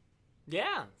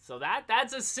yeah, so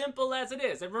that's as simple as it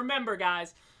is. And remember,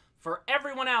 guys, for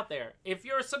everyone out there, if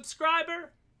you're a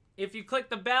subscriber, if you click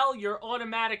the bell, you're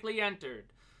automatically entered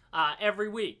every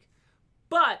week.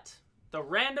 But the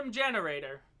random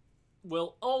generator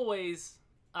will always,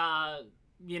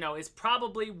 you know, is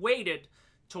probably weighted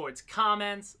towards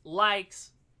comments,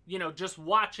 likes, you know, just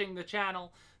watching the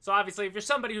channel. So obviously, if you're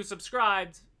somebody who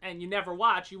subscribed and you never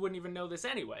watch, you wouldn't even know this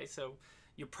anyway. So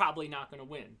you're probably not going to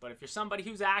win. But if you're somebody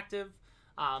who's active,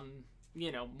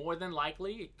 you know, more than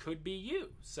likely, it could be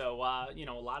you. So, you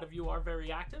know, a lot of you are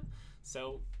very active.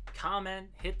 So comment,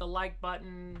 hit the like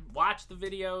button, watch the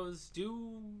videos,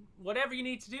 do whatever you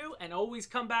need to do, and always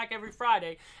come back every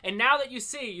Friday. And now that you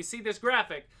see this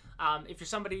graphic,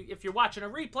 if you're watching a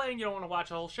replay and you don't want to watch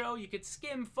a whole show, you could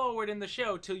skim forward in the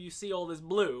show till you see all this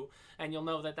blue, and you'll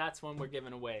know that that's when we're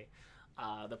giving away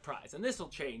the prize. And this will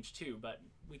change too, but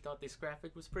we thought this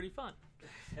graphic was pretty fun.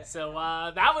 So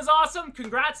that was awesome.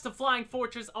 Congrats to Flying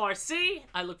Fortress RC.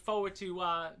 I look forward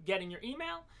to getting your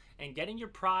email and getting your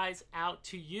prize out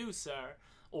to you, sir,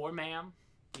 or ma'am,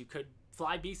 you could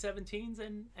fly B-17s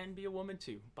and be a woman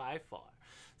too, by far.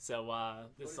 So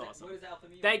this is awesome. What does Alpha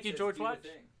mean? Thank you, George Do the Watch.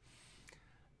 thing?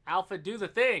 Alpha, do the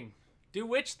thing. Do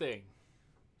which thing?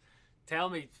 Tell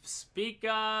me. Speak.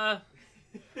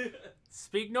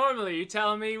 Speak normally. You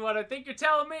telling me what I think you're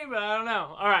telling me, but I don't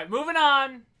know. All right, moving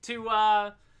on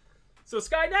to so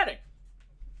Skynetic.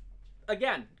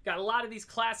 Again, got a lot of these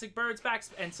classic birds back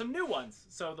and some new ones.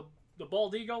 So the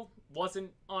Bald Eagle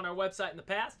wasn't on our website in the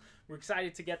past. We're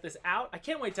excited to get this out. I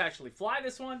can't wait to actually fly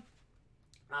this one.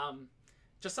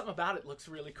 Just something about it looks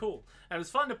really cool. And it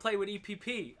was fun to play with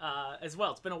EPP as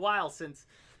well. It's been a while since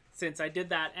I did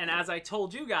that. And as I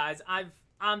told you guys,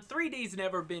 3D's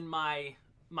never been my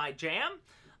jam.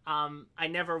 I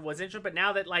never was interested, but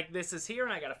now that like this is here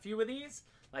and I got a few of these,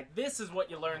 like this is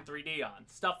what you learn 3D on.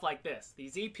 Stuff like this.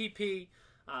 These EPP,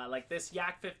 like this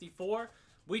Yak 54.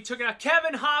 We took it out.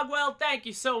 Kevin Hogwell, thank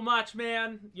you so much,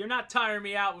 man. You're not tiring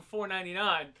me out with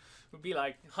 $4.99. It would be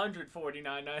like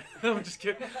 $149. I'm just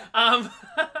kidding.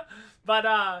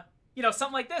 But you know,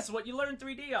 something like this is what you learn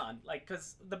 3D on. Like,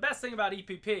 because the best thing about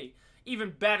EPP, even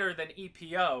better than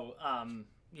EPO,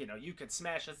 you know, you could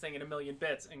smash this thing in a million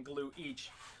bits and glue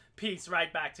each piece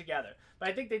right back together. But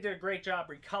I think they did a great job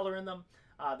recoloring them.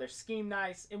 They're schemed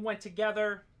nice. It went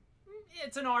together.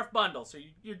 It's an ARF bundle, so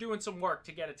you're doing some work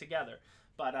to get it together.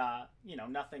 But, you know,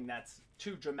 nothing that's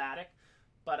too dramatic.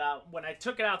 But when I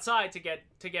took it outside to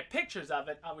get pictures of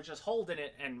it, I was just holding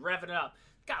it and revving it up.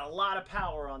 Got a lot of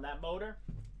power on that motor.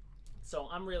 So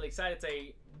I'm really excited.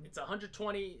 It's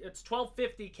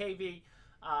 1250 kV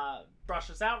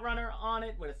brushless outrunner on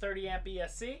it with a 30 amp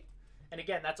ESC. And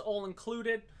again, that's all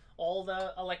included. All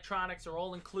the electronics are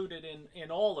all included in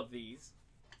all of these.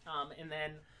 And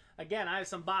then again, I have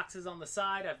some boxes on the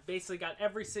side. I've basically got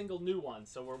every single new one.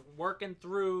 So we're working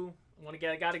through.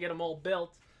 Got to get them all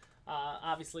built,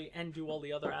 obviously, and do all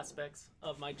the other aspects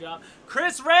of my job.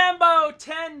 Chris Rambo,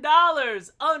 $10.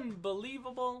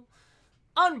 Unbelievable.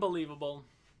 Unbelievable.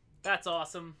 That's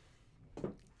awesome.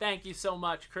 Thank you so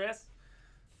much, Chris.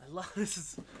 I love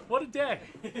this. What a day.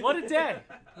 What a day.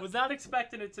 Was not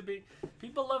expecting it to be.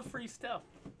 People love free stuff.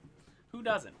 Who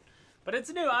doesn't? But it's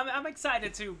new. I'm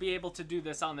excited to be able to do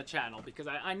this on the channel because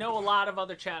I know a lot of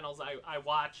other channels I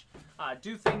watch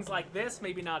do things like this.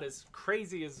 Maybe not as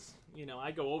crazy as, you know,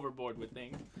 I go overboard with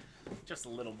things. Just a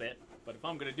little bit. But if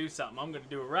I'm going to do something, I'm going to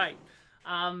do it right.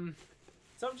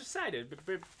 So I'm just excited.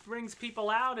 It brings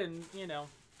people out and, you know,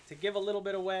 to give a little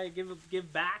bit away,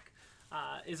 give back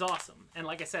is awesome. And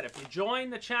like I said, if you join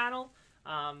the channel,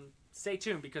 stay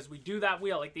tuned because we do that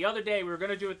wheel. Like the other day, we were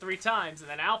going to do it 3 times and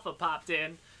then Alpha popped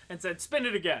in and said, spin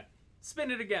it again,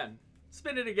 spin it again,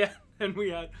 spin it again. And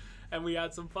we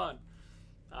had some fun.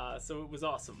 So it was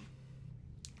awesome.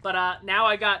 But now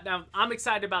I'm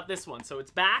excited about this one. So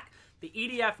it's back, the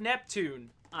EDF Neptune.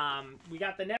 We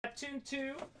got the Neptune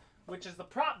 2, which is the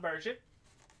prop version,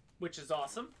 which is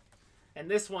awesome. And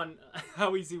this one,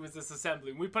 how easy was this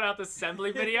assembly? When we put out this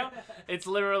assembly video, it's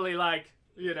literally like,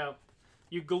 you know,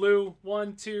 you glue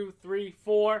 1, 2, 3,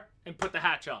 4, and put the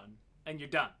hatch on, and you're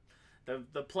done.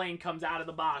 The plane comes out of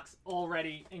the box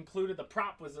already included. The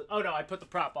prop was, oh no, I put the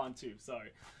prop on too,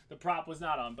 sorry. The prop was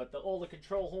not on, but all the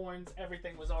control horns,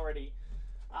 everything was already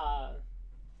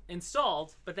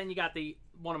installed. But then you got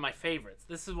one of my favorites.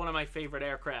 This is one of my favorite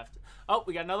aircraft. Oh,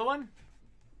 we got another one?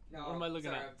 No, what am I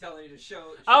looking at? I'm telling you to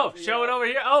show show it over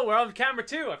here. Oh, we're on camera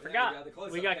 2. I forgot. Yeah,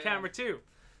 we got camera 2.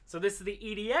 So this is the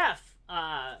EDF.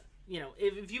 You know,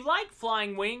 if you like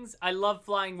flying wings, I love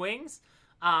flying wings.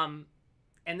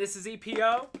 And this is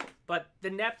EPO, but the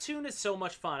Neptune is so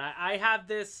much fun. I have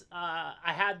this. I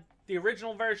had the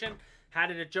original version.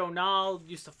 Had it at Joe Nall.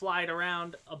 Used to fly it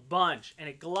around a bunch, and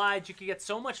it glides. You can get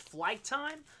so much flight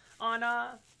time on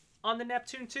the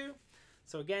Neptune 2.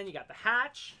 So again, you got the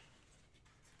hatch.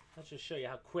 Let's just show you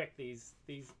how quick these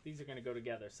are going to go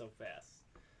together so fast.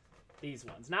 These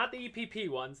ones, not the EPP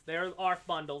ones. They're ARF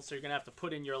bundles, so you're going to have to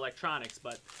put in your electronics.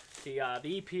 But the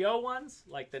EPO ones,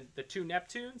 like the 2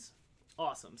 Neptunes,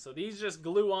 awesome. So these just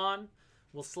glue on.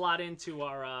 We'll slot into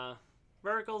our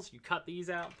verticals. You cut these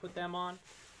out, put them on.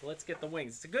 But let's get the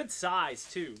wings. It's a good size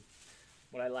too.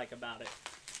 What I like about it.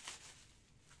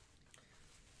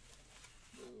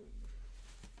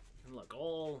 And look,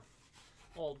 all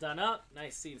done up.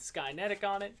 Nice to see the Skynetic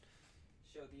on it.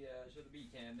 Show the B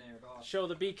cam there, boss. Show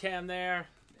the B cam there.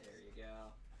 There you go.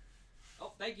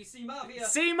 Oh, thank you, C Mafia.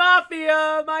 C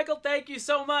Mafia, Michael, thank you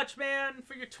so much, man,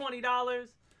 for your $20.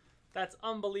 That's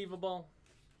unbelievable.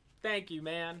 Thank you,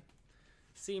 man.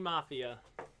 C Mafia.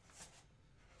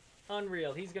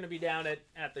 Unreal. He's going to be down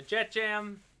at the Jet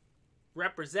Jam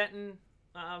representing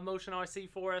Motion RC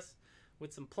for us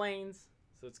with some planes.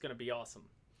 So it's going to be awesome.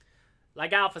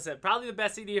 like Alpha said, probably the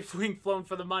best EDF wing flown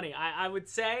for the money. I would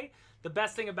say the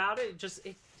best thing about it,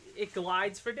 it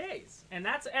glides for days. And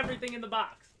that's everything in the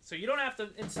box. So you don't have to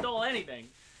install anything.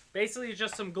 Basically, it's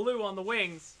just some glue on the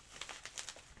wings.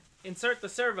 Insert the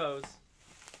servos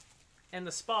and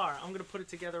the spar. I'm going to put it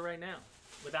together right now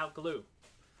without glue.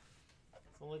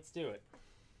 So let's do it.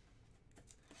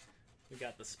 We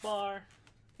got the spar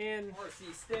in.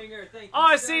 RC Stinger, thank you.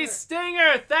 RC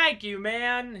Stinger, thank you,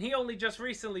 man. He only just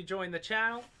recently joined the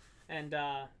channel, and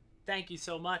thank you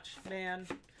so much, man.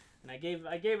 And I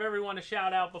gave everyone a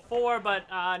shout out before, but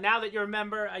now that you're a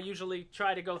member, I usually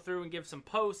try to go through and give some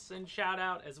posts and shout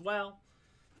out as well.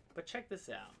 But check this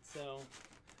out. So,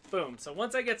 boom. So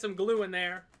once I get some glue in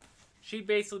there, she'd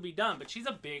basically be done. But she's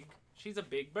a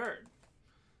big bird.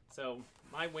 So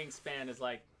my wingspan is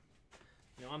like,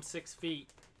 you know, I'm 6 feet.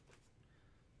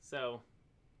 So,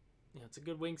 you know, it's a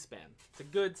good wingspan. It's a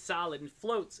good, solid, and it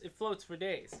floats for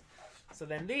days. So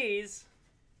then these,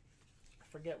 I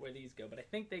forget where these go, but I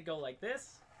think they go like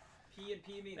this. P and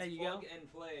P means there you plug go.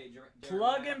 and play.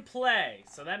 Plug and play.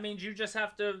 So that means you just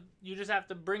have to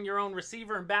bring your own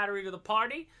receiver and battery to the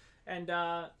party, and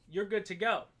you're good to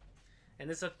go. And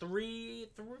this is a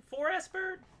 4S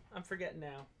bird? I'm forgetting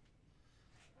now.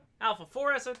 Alpha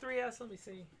 4S or 3S? Let me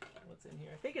see what's in here.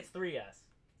 I think it's 3S.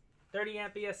 30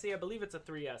 amp ESC. I believe it's a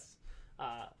 3S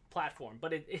platform,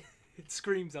 but it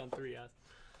screams on 3S.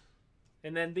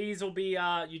 And then these will be,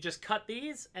 you just cut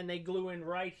these and they glue in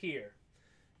right here.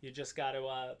 You just got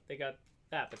to, they got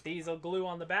that. But these will glue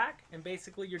on the back and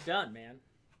basically you're done, man.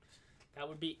 That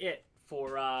would be it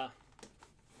for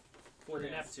the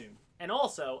Neptune. And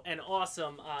also an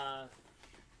awesome,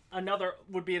 another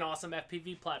would be an awesome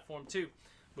FPV platform too,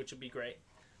 which would be great.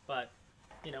 But,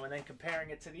 you know, and then comparing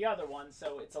it to the other one,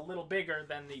 so it's a little bigger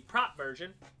than the prop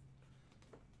version.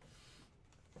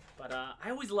 But I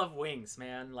always love wings,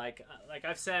 man. Like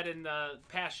I've said in the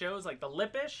past shows, like the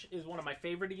Lipish is one of my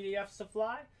favorite EDFs to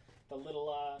fly. The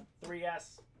little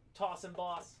 3S Toss and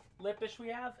Boss Lipish we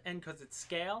have, and because it's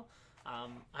scale, I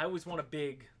always want a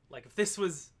big, like if this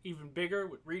was even bigger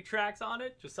with retracts on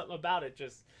it, just something about it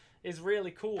just is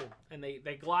really cool. And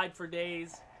they glide for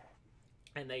days,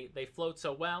 and they float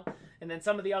so well. And then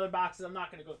some of the other boxes, I'm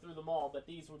not going to go through them all, but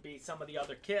these would be some of the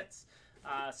other kits.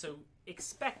 So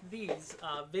expect these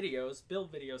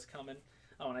build videos coming.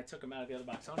 Oh, and I took them out of the other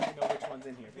box. I don't even know which one's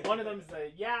in here. One of them's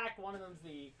the Yak. One of them's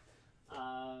the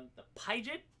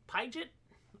Pidget.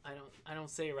 I don't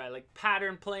say it right. Like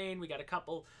pattern plane. We got a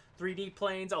couple 3D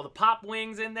planes. Oh, the pop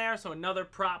wings in there. So another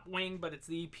prop wing, but it's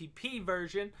the EPP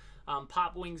version.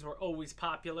 Pop wings were always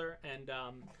popular, and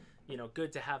you know,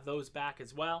 good to have those back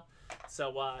as well.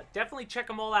 So definitely check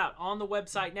them all out on the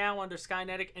website now under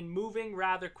Skynetic, and moving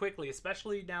rather quickly,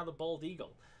 especially now the Bald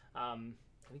Eagle. I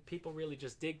think people really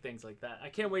just dig things like that. I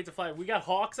can't wait to fly. We got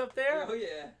Hawks up there. Oh,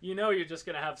 yeah. You know you're just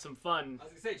going to have some fun. I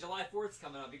was going to say, July 4th's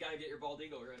coming up. You got to get your Bald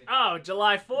Eagle ready. Oh,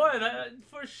 July 4th,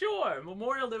 for sure.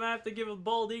 Memorial Day, I have to give a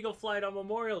Bald Eagle flight on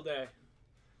Memorial Day.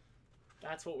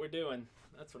 That's what we're doing.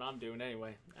 That's what I'm doing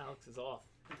anyway. Alex is off.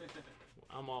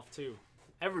 I'm off too.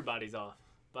 Everybody's off.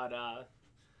 But,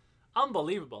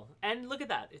 unbelievable. And look at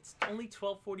that. It's only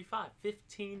 12:45.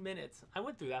 15 minutes. I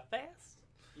went through that fast.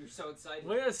 You're so excited.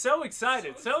 We're so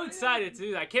excited. So excited to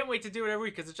do that. I can't wait to do it every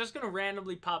week because it's just going to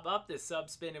randomly pop up, this sub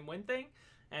spin and win thing.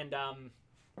 And,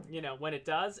 you know, when it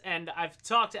does. And I've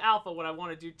talked to Alpha what I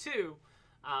want to do too.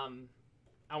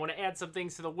 I want to add some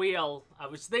things to the wheel. I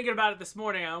was thinking about it this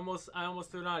morning. I almost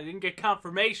threw it on. I didn't get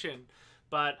confirmation.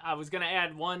 But I was going to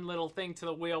add one little thing to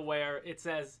the wheel where it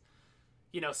says,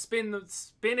 you know, spin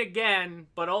again,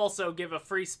 but also give a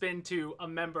free spin to a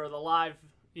member of the live,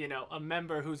 you know, a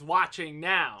member who's watching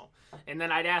now. And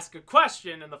then I'd ask a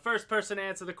question, and the first person to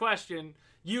answer the question,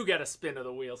 you get a spin of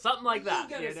the wheel. Something like that,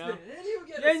 you know?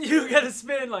 And you get a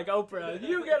spin like Oprah, and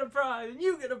you get a prize, and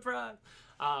you get a prize.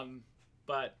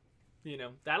 But, you know,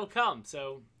 that'll come.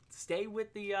 So stay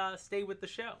with the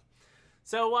show.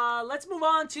 So let's move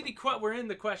on to we're in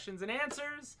the questions and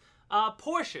answers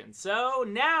portion. So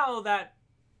now that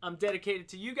I'm dedicated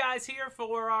to you guys here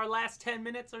for our last 10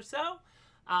 minutes or so,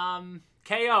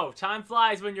 KO, time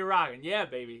flies when you're rocking. Yeah,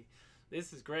 baby,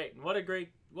 this is great. And what a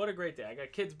great day. I got a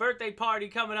kid's birthday party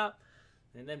coming up,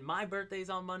 and then my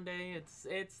birthday's on Monday.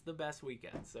 It's the best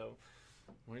weekend. So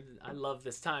I love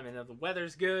this time, and the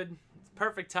weather's good. It's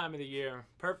perfect time of the year,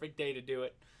 perfect day to do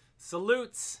it.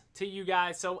 Salutes to you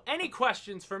guys. So any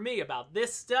questions for me about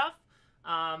this stuff,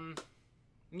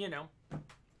 you know,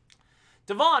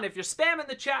 Devon, if you're spamming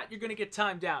the chat, you're going to get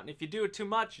timed out. And if you do it too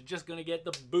much, you're just going to get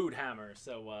the boot hammer.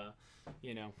 So,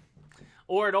 you know,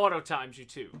 or it auto times you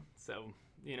too. So,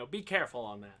 you know, be careful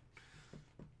on that.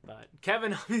 But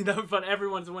Kevin, I mean, that would be fun.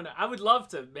 Everyone's a winner. I would love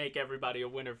to make everybody a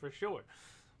winner for sure.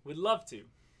 Would love to.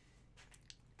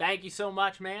 Thank you so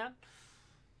much, man.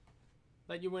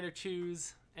 Let your winner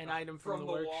choose an item from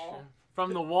the workshop. wall.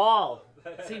 From the wall.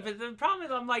 See, but the problem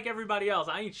is I'm like everybody else.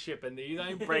 I ain't shipping these. I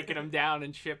ain't breaking them down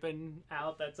and shipping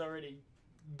out. That's already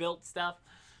built stuff.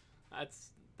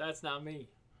 That's not me.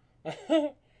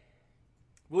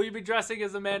 Will you be dressing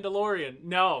as a Mandalorian?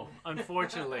 No,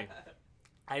 unfortunately.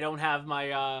 I don't have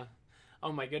my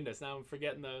oh my goodness, now I'm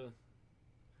forgetting the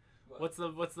what's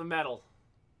the metal?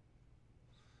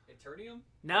 Eternium?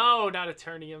 No, not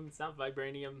Eternium. It's not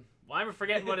vibranium. Why am I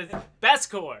forgetting what it's Best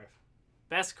Core.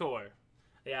 Best Core.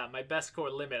 Yeah, my Best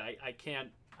Core limit. I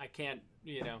can't,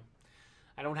 you know,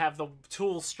 I don't have the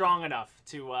tools strong enough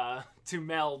to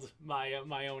meld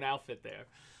my own outfit there.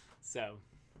 So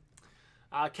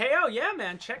KO, yeah,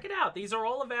 man, check it out. These are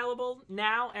all available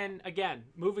now, and again,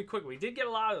 moving quick. We did get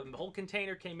a lot of them. The whole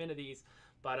container came into these,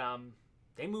 but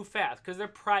they move fast because they're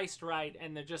priced right,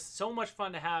 and they're just so much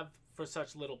fun to have for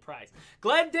such little price.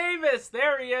 Glenn Davis,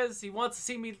 there he is. He wants to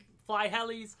see me fly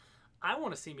helis. I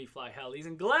want to see me fly helis.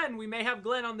 And Glenn, we may have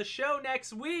Glenn on the show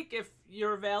next week if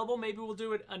you're available. Maybe we'll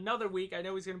do it another week. I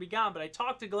know he's going to be gone, but I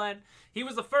talked to Glenn. He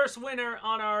was the first winner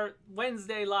on our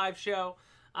Wednesday live show.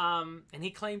 And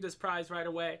he claimed his prize right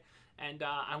away, and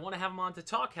I want to have him on to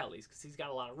talk helis because he's got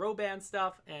a lot of Roban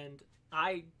stuff, and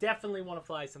I definitely want to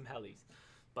fly some helis,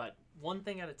 but one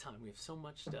thing at a time. We have so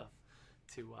much stuff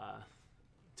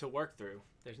to work through.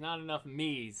 There's not enough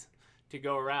me's to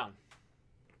go around.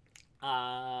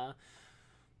 What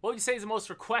would you say is the most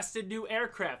requested new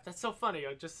aircraft? That's so funny.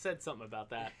 I just said something about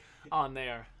that on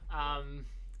there.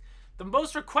 The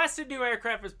most requested new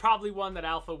aircraft is probably one that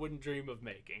Alpha wouldn't dream of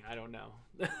making. I don't know.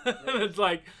 It's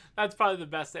like, that's probably the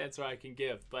best answer I can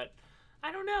give. But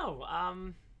I don't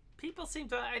know. People seem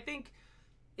to, I think,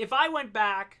 if I went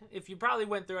back, if you probably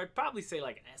went through, I'd probably say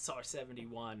like an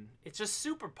SR-71. It's just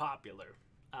super popular.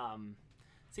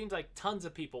 Seems like tons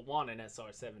of people want an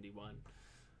SR-71.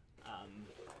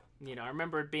 You know, I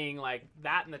remember it being like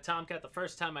that and the Tomcat the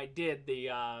first time I did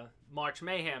the March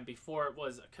Mayhem before it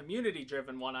was a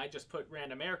community-driven one. I just put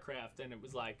random aircraft, and it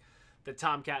was like the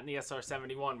Tomcat and the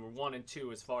SR-71 were 1 and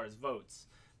 2 as far as votes.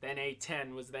 Then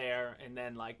A-10 was there, and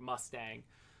then like Mustang.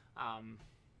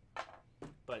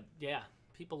 But yeah,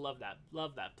 people love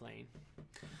that plane.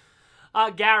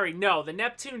 Gary, no, the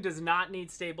Neptune does not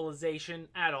need stabilization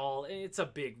at all. It's a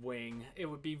big wing. It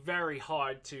would be very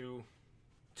hard to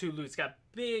lose. It's got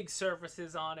big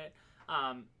surfaces on it.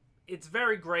 It's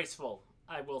very graceful,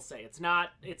 I will say. It's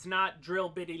not drill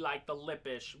bitty like the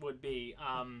Lippish would be.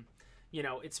 You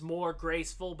know, it's more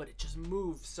graceful, but it just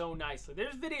moves so nicely.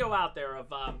 There's video out there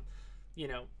of you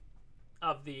know,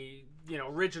 of the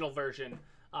original version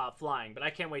flying, but I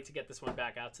can't wait to get this one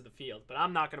back out to the field. But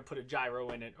I'm not going to put a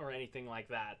gyro in it or anything like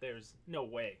that. There's no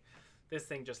way. This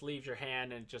thing just leaves your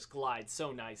hand and just glides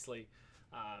so nicely.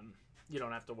 You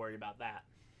don't have to worry about that.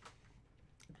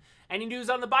 Any news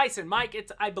on the Bison?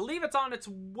 Mike, I believe it's on its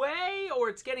way, or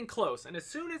it's getting close. And as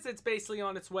soon as it's basically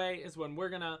on its way is when we're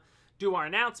going to do our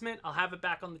announcement. I'll have it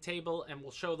back on the table, and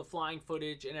we'll show the flying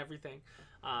footage and everything.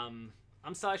 I'm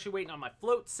still actually waiting on my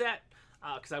float set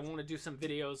because I want to do some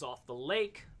videos off the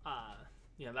lake.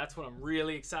 You know, that's what I'm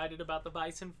really excited about the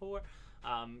Bison for.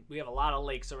 We have a lot of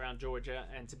lakes around Georgia,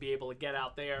 and to be able to get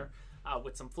out there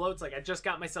with some floats. Like, I just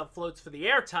got myself floats for the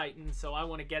Air Titan, so I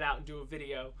want to get out and do a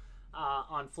video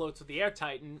on floats with the Air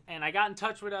Titan. And I got in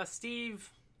touch with Steve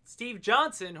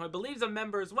Johnson, who I believe is a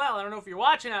member as well. I don't know if you're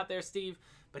watching out there, Steve,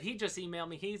 but he just emailed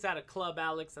me. He's at a club,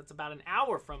 Alex, that's about an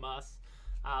hour from us.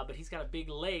 But he's got a big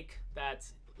lake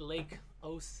that's Lake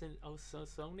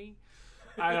Ossosoni.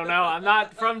 I don't know. I'm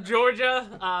not from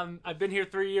Georgia. I've been here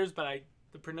 3 years, but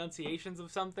the pronunciations of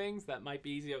some things that might be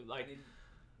easier. Like, I mean,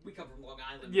 we come from Long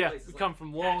Island. yeah, we come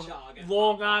from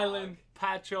Long Island,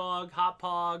 Patchogue,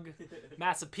 Hauppauge,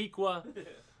 Massapequa.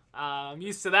 I'm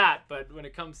used to that, but when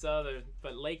it comes to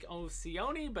Lake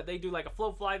Ossosoni, but they do like a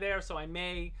float fly there, so I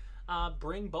may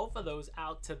bring both of those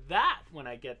out to that when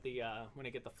I get the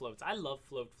floats. I love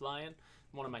float flying.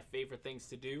 One of my favorite things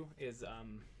to do is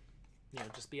you know,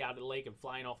 just be out of the lake and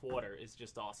flying off water is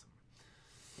just awesome.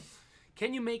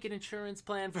 Can you make an insurance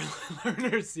plan for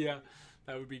learners? Yeah,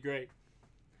 that would be great.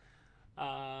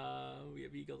 We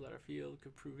have eagles at our field.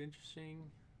 Could prove interesting.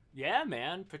 Yeah,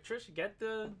 man. Patricia,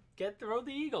 throw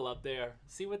the eagle up there.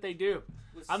 See what they do.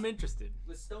 I'm interested.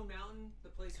 Was Stone Mountain the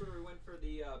place where we went for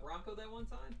the Bronco that one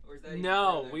time? Or is that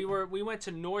no, we went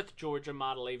to North Georgia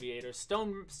Model Aviators.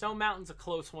 Stone Mountain's a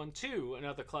close one too.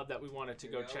 Another club that we wanted to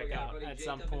go check out at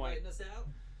some point.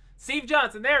 Steve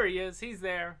Johnson, there he is. He's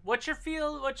there. What's your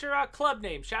club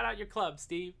name? Shout out your club,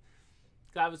 Steve.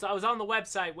 I was on the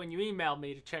website when you emailed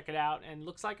me to check it out, and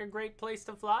looks like a great place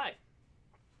to fly.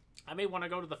 I may want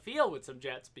to go to the field with some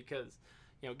jets because,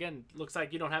 you know, again, looks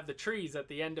like you don't have the trees at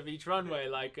the end of each runway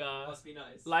like Must be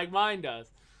nice. like mine does.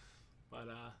 But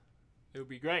it would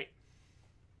be great.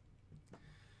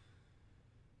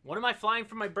 What am I flying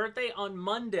for my birthday on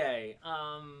Monday?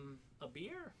 A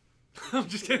beer? I'm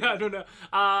just kidding. I don't know.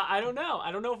 I don't know.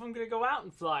 I don't know if I'm gonna go out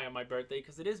and fly on my birthday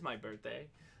because it is my birthday.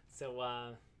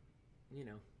 So, you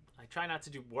know, I try not to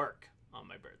do work on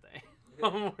my birthday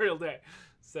on Memorial Day.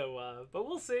 So, but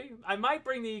we'll see. I might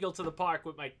bring the Eagle to the park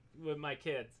with my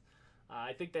kids.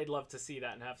 I think they'd love to see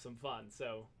that and have some fun.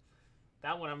 So,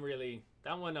 that one I'm really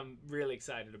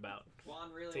excited about.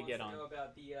 Juan really to wants get to on. know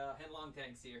about the Henlong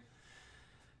tanks here.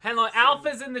 Hello,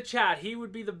 Alpha's in the chat. He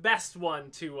would be the best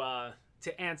one to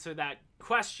answer that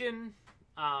question.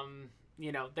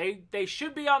 You know, they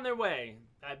should be on their way.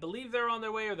 I believe they're on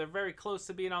their way, or they're very close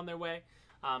to being on their way.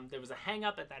 There was a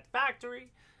hang-up at that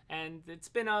factory, and it's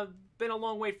been a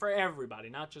long wait for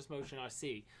everybody, not just Motion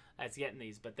RC, that's getting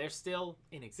these. But they're still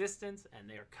in existence, and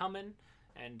they're coming.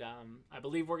 And I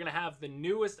believe we're going to have the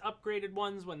newest upgraded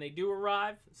ones when they do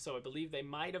arrive. So I believe they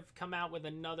might have come out with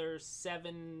another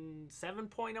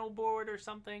 7.0 board or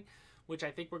something, which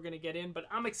I think we're going to get in. But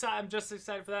I'm excited. I'm just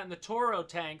excited for that. And the Toro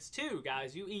tanks too,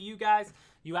 guys. You EU guys,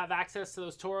 you have access to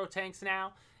those Toro tanks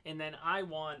now. And then I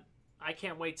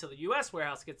can't wait till the US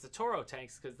warehouse gets the Toro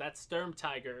tanks, because that Sturm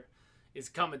Tiger is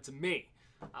coming to me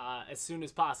as soon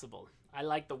as possible. I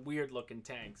like the weird looking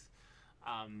tanks.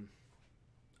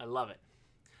 I love it.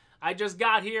 I just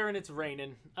got here and it's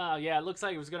raining. Yeah, it looks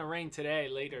like it was going to rain today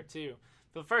later too.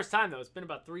 For the first time though, it's been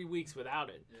about 3 weeks without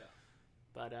it. Yeah.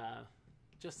 But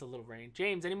just a little rain.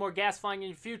 James, any more gas flying in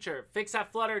your future? Fix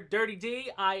that flutter. Dirty D,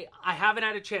 I haven't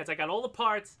had a chance. I got all the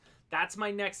parts. That's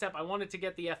my next step. I wanted to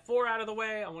get the F4 out of the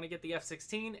way. I want to get the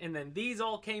F16. And then these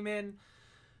all came in.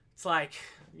 It's like,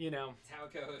 you know. That's how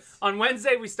it goes. On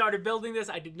Wednesday, we started building this.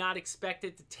 I did not expect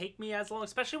it to take me as long,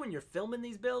 especially when you're filming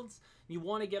these builds. You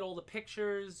want to get all the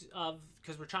pictures of,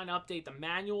 because we're trying to update, the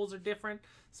manuals are different.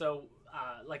 So,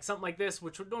 like something like this,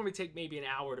 which would normally take maybe an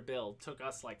hour to build, took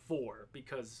us like 4,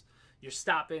 because you're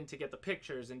stopping to get the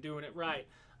pictures and doing it right.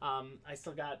 I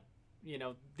still got, you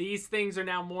know, these things are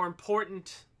now more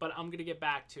important, but I'm going to get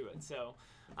back to it. So,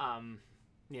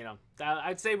 you know,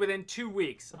 I'd say within 2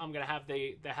 weeks, I'm going to have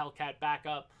the Hellcat back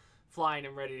up, flying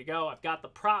and ready to go. I've got the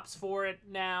props for it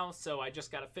now, so I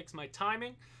just got to fix my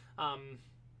timing.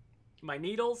 My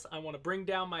needles, I want to bring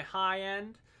down my high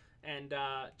end and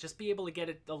just be able to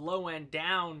get the low end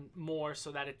down more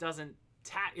so that it doesn't,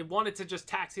 it wanted to just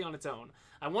taxi on its own.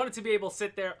 I wanted to be able to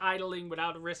sit there idling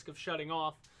without a risk of shutting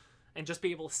off and just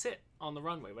be able to sit on the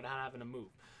runway without having to move.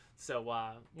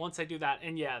 So once I do that,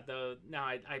 and yeah, now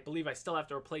I believe I still have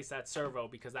to replace that servo,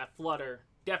 because that flutter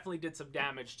definitely did some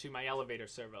damage to my elevator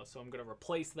servo. So I'm going to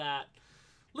replace that.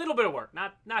 Little bit of work,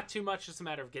 not too much, just a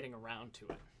matter of getting around to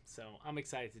it. So I'm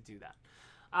excited to do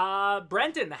that.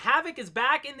 Brenton, the Havoc is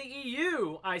back in the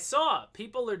EU. I saw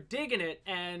people are digging it,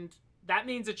 and that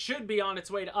means it should be on its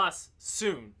way to us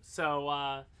soon. So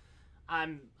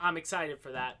I'm excited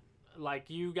for that. Like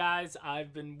you guys,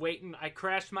 I've been waiting. I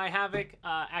crashed my Havoc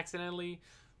accidentally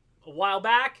a while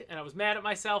back, and I was mad at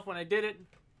myself when I did it.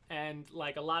 And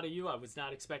like a lot of you, I was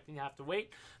not expecting to have to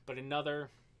wait. But another,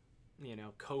 you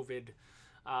know, COVID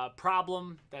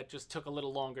problem that just took a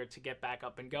little longer to get back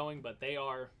up and going. But they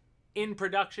are in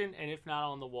production, and if not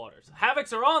on the water. So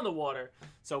Havocs are on the water.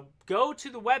 So go to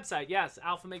the website. Yes,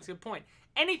 Alpha makes a good point.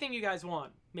 Anything you guys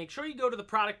want, make sure you go to the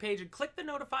product page and click the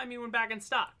notify me when back in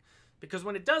stock. Because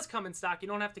when it does come in stock, you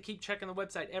don't have to keep checking the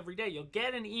website every day. You'll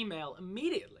get an email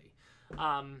immediately,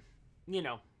 you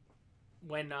know,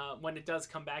 when it does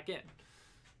come back in.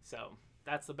 So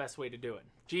that's the best way to do it.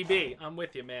 GB, I'm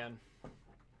with you, man.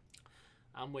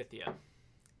 I'm with you.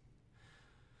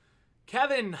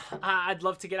 Kevin, I'd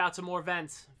love to get out to more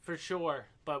events for sure.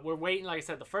 But we're waiting. Like I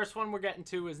said, the first one we're getting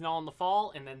to is now in the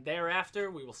fall. And then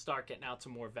thereafter, we will start getting out to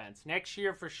more events. Next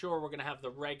year, for sure, we're going to have the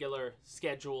regular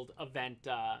scheduled event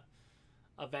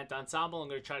ensemble. I'm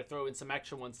going to try to throw in some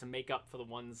extra ones to make up for the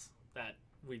ones that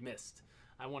we missed.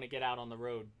 I want to get out on the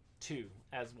road too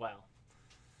as well.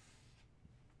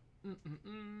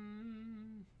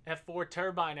 F4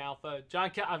 turbine alpha.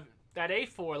 John, that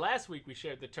A4 last week we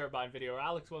shared the turbine video.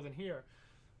 Alex wasn't here,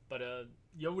 but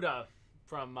Yoda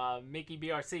from Mickey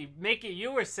BRC. Mickey,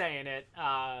 you were saying it.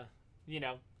 You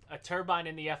know, a turbine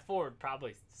in the F4 would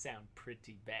probably sound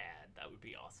pretty bad. That would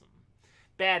be awesome.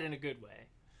 Bad in a good way.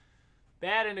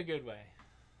 Bad in a good way.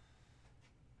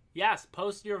 Yes,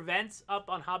 post your events up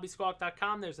on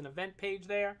hobbysquawk.com. There's an event page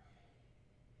there.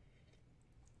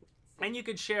 And you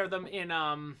can share them in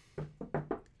the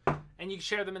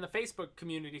Facebook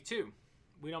community too.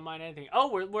 We don't mind anything. Oh,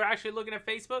 we're actually looking at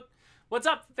Facebook. What's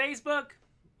up, Facebook?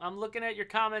 I'm looking at your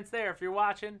comments there if you're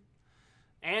watching.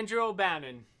 Andrew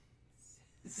O'Bannon.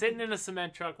 Sitting in a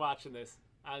cement truck watching this.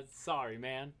 Sorry,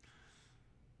 man.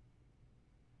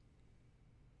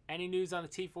 Any news on the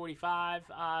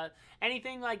T45?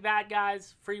 Anything like that,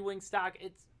 guys? Freewing stock.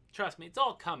 Trust me, it's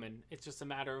all coming. It's just a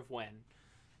matter of when.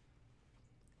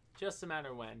 Just a matter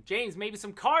of when. James, maybe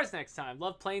some cars next time.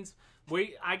 Love planes.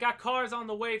 I got cars on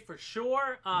the way for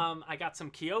sure. I got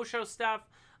some Kyosho stuff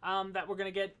that we're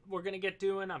gonna get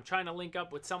doing. I'm trying to link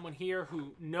up with someone here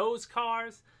who knows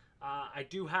cars. I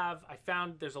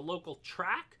found there's a local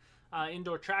track,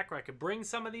 indoor track where I could bring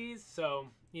some of these. So,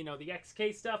 you know, the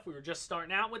XK stuff, we were just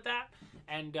starting out with that.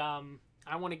 And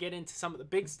I want to get into some of the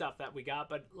big stuff that we got.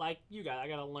 But like you guys, I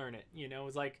got to learn it. You know, it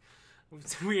was like,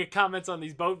 we get comments on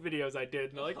these boat videos I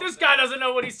did. And they're like, this guy doesn't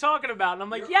know what he's talking about. And I'm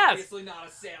like, yes. Obviously not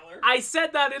a sailor. I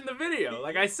said that in the video.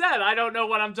 Like I said, I don't know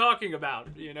what I'm talking about.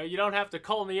 You know, you don't have to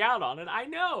call me out on it. I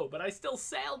know, but I still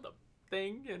sailed the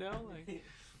thing, you know. Like,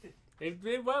 it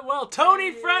went well.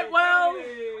 Tony Fretwell,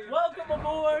 welcome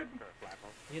aboard.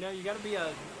 You know, you got to be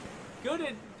good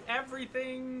at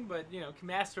everything, but you know,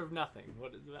 master of nothing.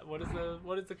 What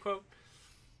is the quote?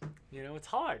 You know, it's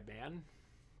hard, man.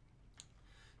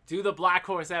 Do the Black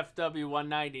Horse FW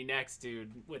 190 next, dude,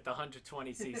 with the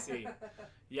 120cc.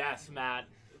 Yes, Matt.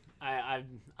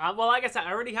 Well, like I said,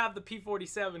 I already have the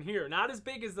P47 here. Not as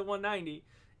big as the 190,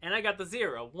 and I got the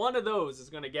Zero. One of those is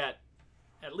going to get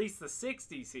at least the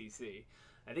 60cc.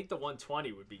 I think the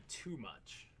 120 would be too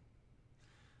much.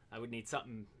 I would need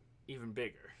something even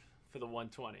bigger for the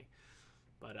 120.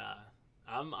 But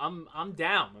I'm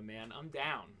down, my man. I'm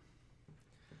down.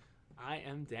 I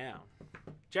am down.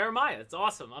 Jeremiah, it's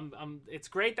awesome. It's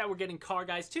great that we're getting car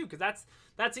guys too, because that's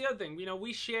the other thing. You know,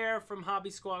 we share from Hobby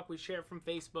Squawk, we share from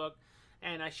Facebook,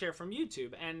 and I share from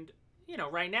YouTube. And you know,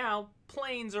 right now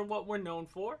planes are what we're known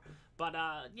for. But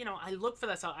you know, I look for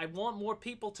that stuff. I want more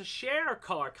people to share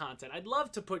car content. I'd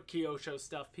love to put Kyosho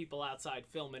stuff, people outside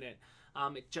filming it.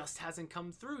 It just hasn't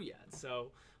come through yet.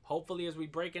 So hopefully as we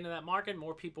break into that market,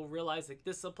 more people realize that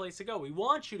this is a place to go. We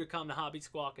want you to come to Hobby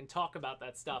Squawk and talk about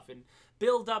that stuff and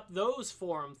build up those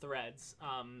forum threads.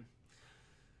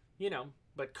 You know,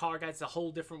 but car guys, a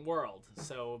whole different world.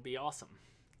 So it'll be awesome.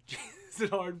 Is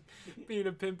it hard being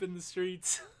a pimp in the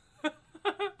streets?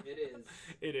 It is.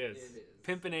 It is.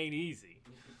 Pimping ain't easy.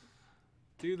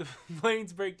 Do the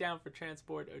planes break down for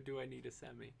transport, or do I need a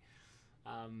semi?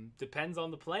 Depends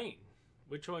on the plane.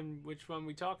 Which one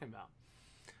we talking about?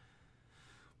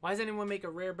 Why does anyone make a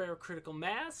rare bear critical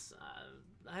mass?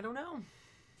 I don't know.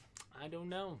 I don't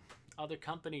know. Other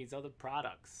companies, other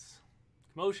products.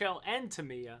 Moshel and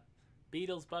Tamiya.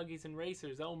 Beetles, buggies, and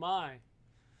racers. Oh my.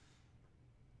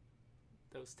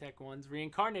 Those tech ones.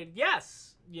 Reincarnated.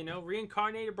 Yes! You know,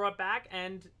 Reincarnated brought back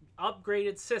and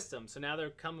upgraded systems. So now they're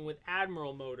coming with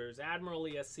Admiral motors, Admiral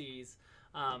ESCs,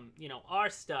 you know, our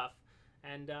stuff.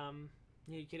 And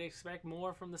you can expect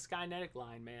more from the Skynetic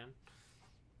line, man.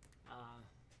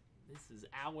 This is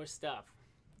our stuff.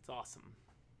 It's awesome.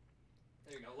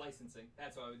 There you go, licensing.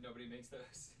 That's why nobody makes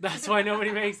those. That's why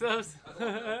nobody makes those?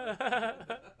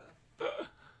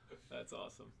 That's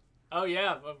awesome. Oh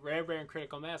yeah, Rare Bear and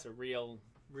Critical Mass are real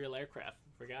aircraft.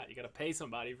 Forgot, you gotta pay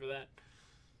somebody for that.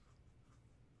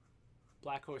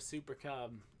 Black Horse Super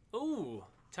Cub. Ooh,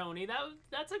 Tony,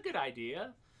 that's a good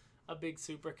idea. A big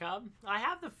Super Cub. I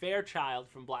have the Fairchild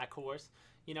from Black Horse.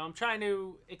 You know, I'm trying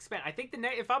to expand. I think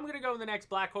if I'm gonna go with the next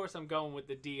Black Horse, I'm going with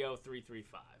the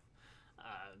DO335.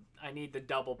 I need the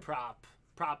double prop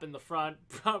in the front,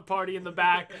 party in the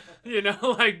back, you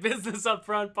know, like business up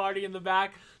front, party in the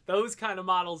back. Those kind of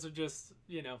models are just,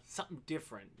 you know, something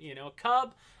different. You know,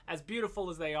 Cub, as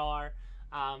beautiful as they are.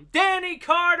 Danny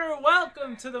Carter,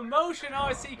 welcome to the Motion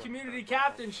RC Community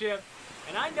Captainship.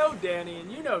 And I know Danny,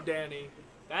 and you know Danny.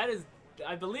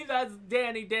 I believe that's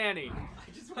Danny.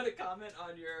 I just want to comment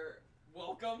on your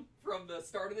welcome from the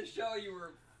start of the show. You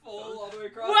were full all the way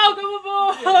across. Welcome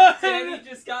aboard! Danny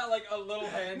just got like a little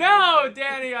hand. No,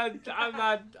 Danny,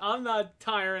 I'm not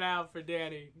tiring out for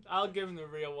Danny. I'll give him the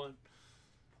real one.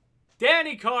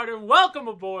 Danny Carter, welcome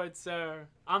aboard, sir.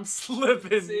 I'm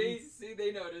slipping. See,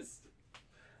 they noticed.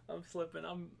 I'm slipping.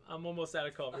 I'm almost out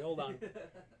of coffee. Hold on.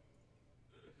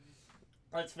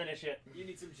 Let's finish it. You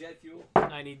need some jet fuel.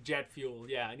 I need jet fuel.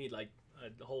 Yeah, I need like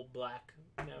a whole black.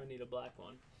 Now I need a black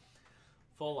one.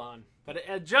 Full on.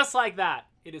 But just like that,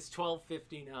 it is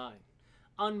 12:59.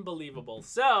 Unbelievable.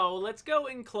 So let's go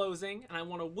in closing, and I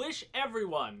want to wish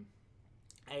everyone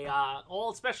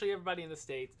especially everybody in the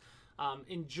States,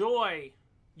 enjoy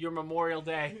your Memorial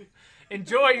Day.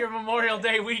 Enjoy your Memorial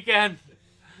Day weekend.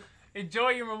 Enjoy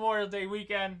your Memorial Day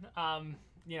weekend. I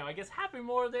guess Happy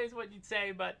Memorial Day is what you'd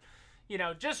say, but,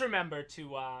 just remember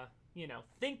to,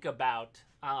 think about,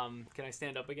 can I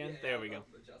stand up again? There we go.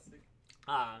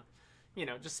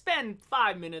 Just spend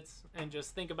 5 minutes and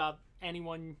just think about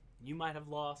anyone you might have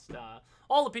lost,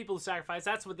 all the people who sacrificed.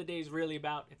 That's what the day is really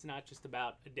about. It's not just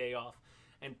about a day off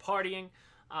and partying,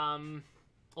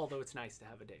 although it's nice to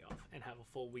have a day off and have a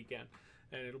full weekend.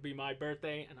 And it'll be my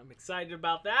birthday, and I'm excited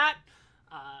about that.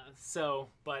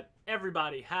 But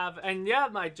everybody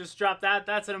I just dropped that.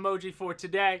 That's an emoji for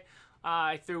today.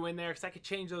 I threw in there because I could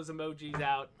change those emojis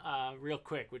out real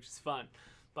quick, which is fun.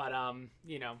 But,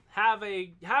 have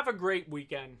a great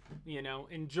weekend,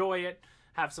 enjoy it.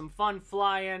 Have some fun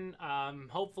flying.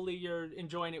 Hopefully you're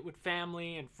enjoying it with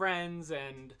family and friends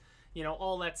and,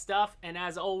 all that stuff. And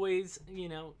as always,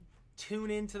 tune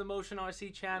into the Motion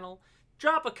RC channel.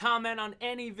 Drop a comment on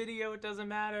any video. It doesn't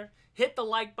matter. Hit the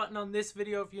like button on this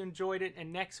video if you enjoyed it.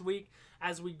 And next week,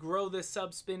 as we grow this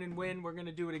sub spin and win, we're going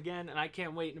to do it again. And I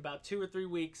can't wait. In about 2 or 3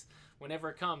 weeks, whenever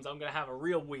it comes, I'm going to have a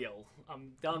real wheel.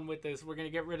 I'm done with this. We're going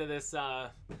to get rid of this,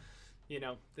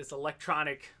 this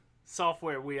electronic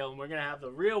software wheel, and we're gonna have the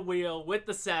real wheel with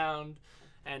the sound,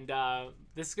 and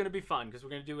this is gonna be fun because we're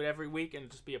gonna do it every week and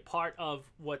just be a part of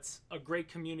what's a great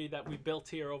community that we built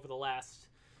here over the last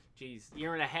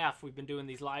year and a half. We've been doing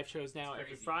these live shows now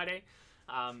every Friday.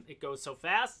 It goes so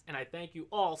fast, and I thank you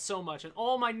all so much, and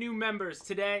all my new members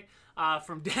today,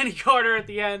 from Danny Carter at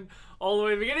the end all the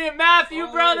way to the beginning.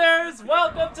 Matthew Brothers,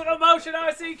 welcome to the Motion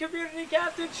RC Community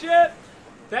Captainship.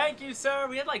 Thank you, sir.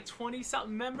 We had like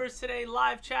 20-something members today,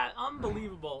 live chat.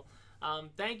 Unbelievable.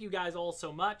 Thank you guys all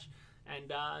so much.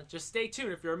 And just stay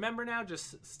tuned. If you're a member now,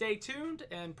 just stay tuned.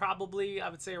 And probably, I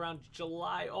would say around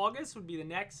July, August would be the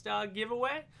next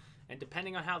giveaway. And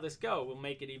depending on how this goes, we'll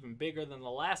make it even bigger than the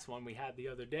last one we had the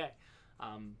other day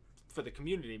for the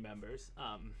community members,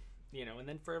 and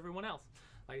then for everyone else.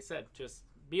 Like I said, just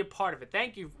be a part of it.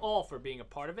 Thank you all for being a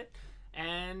part of it.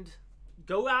 And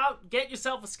go out, get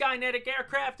yourself a Skynetic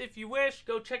aircraft if you wish.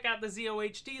 Go check out the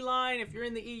ZOHD line. If you're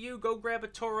in the EU, go grab a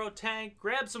Toro tank.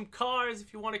 Grab some cars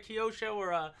if you want a Kyosho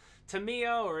or a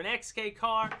Tamiya or an XK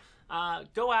car.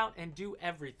 Go out and do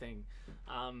everything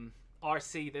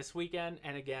RC this weekend.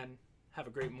 And again, have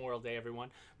a great Memorial Day, everyone.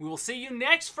 We will see you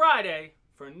next Friday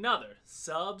for another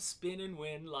Sub Spin and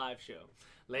Win live show.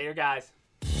 Later, guys.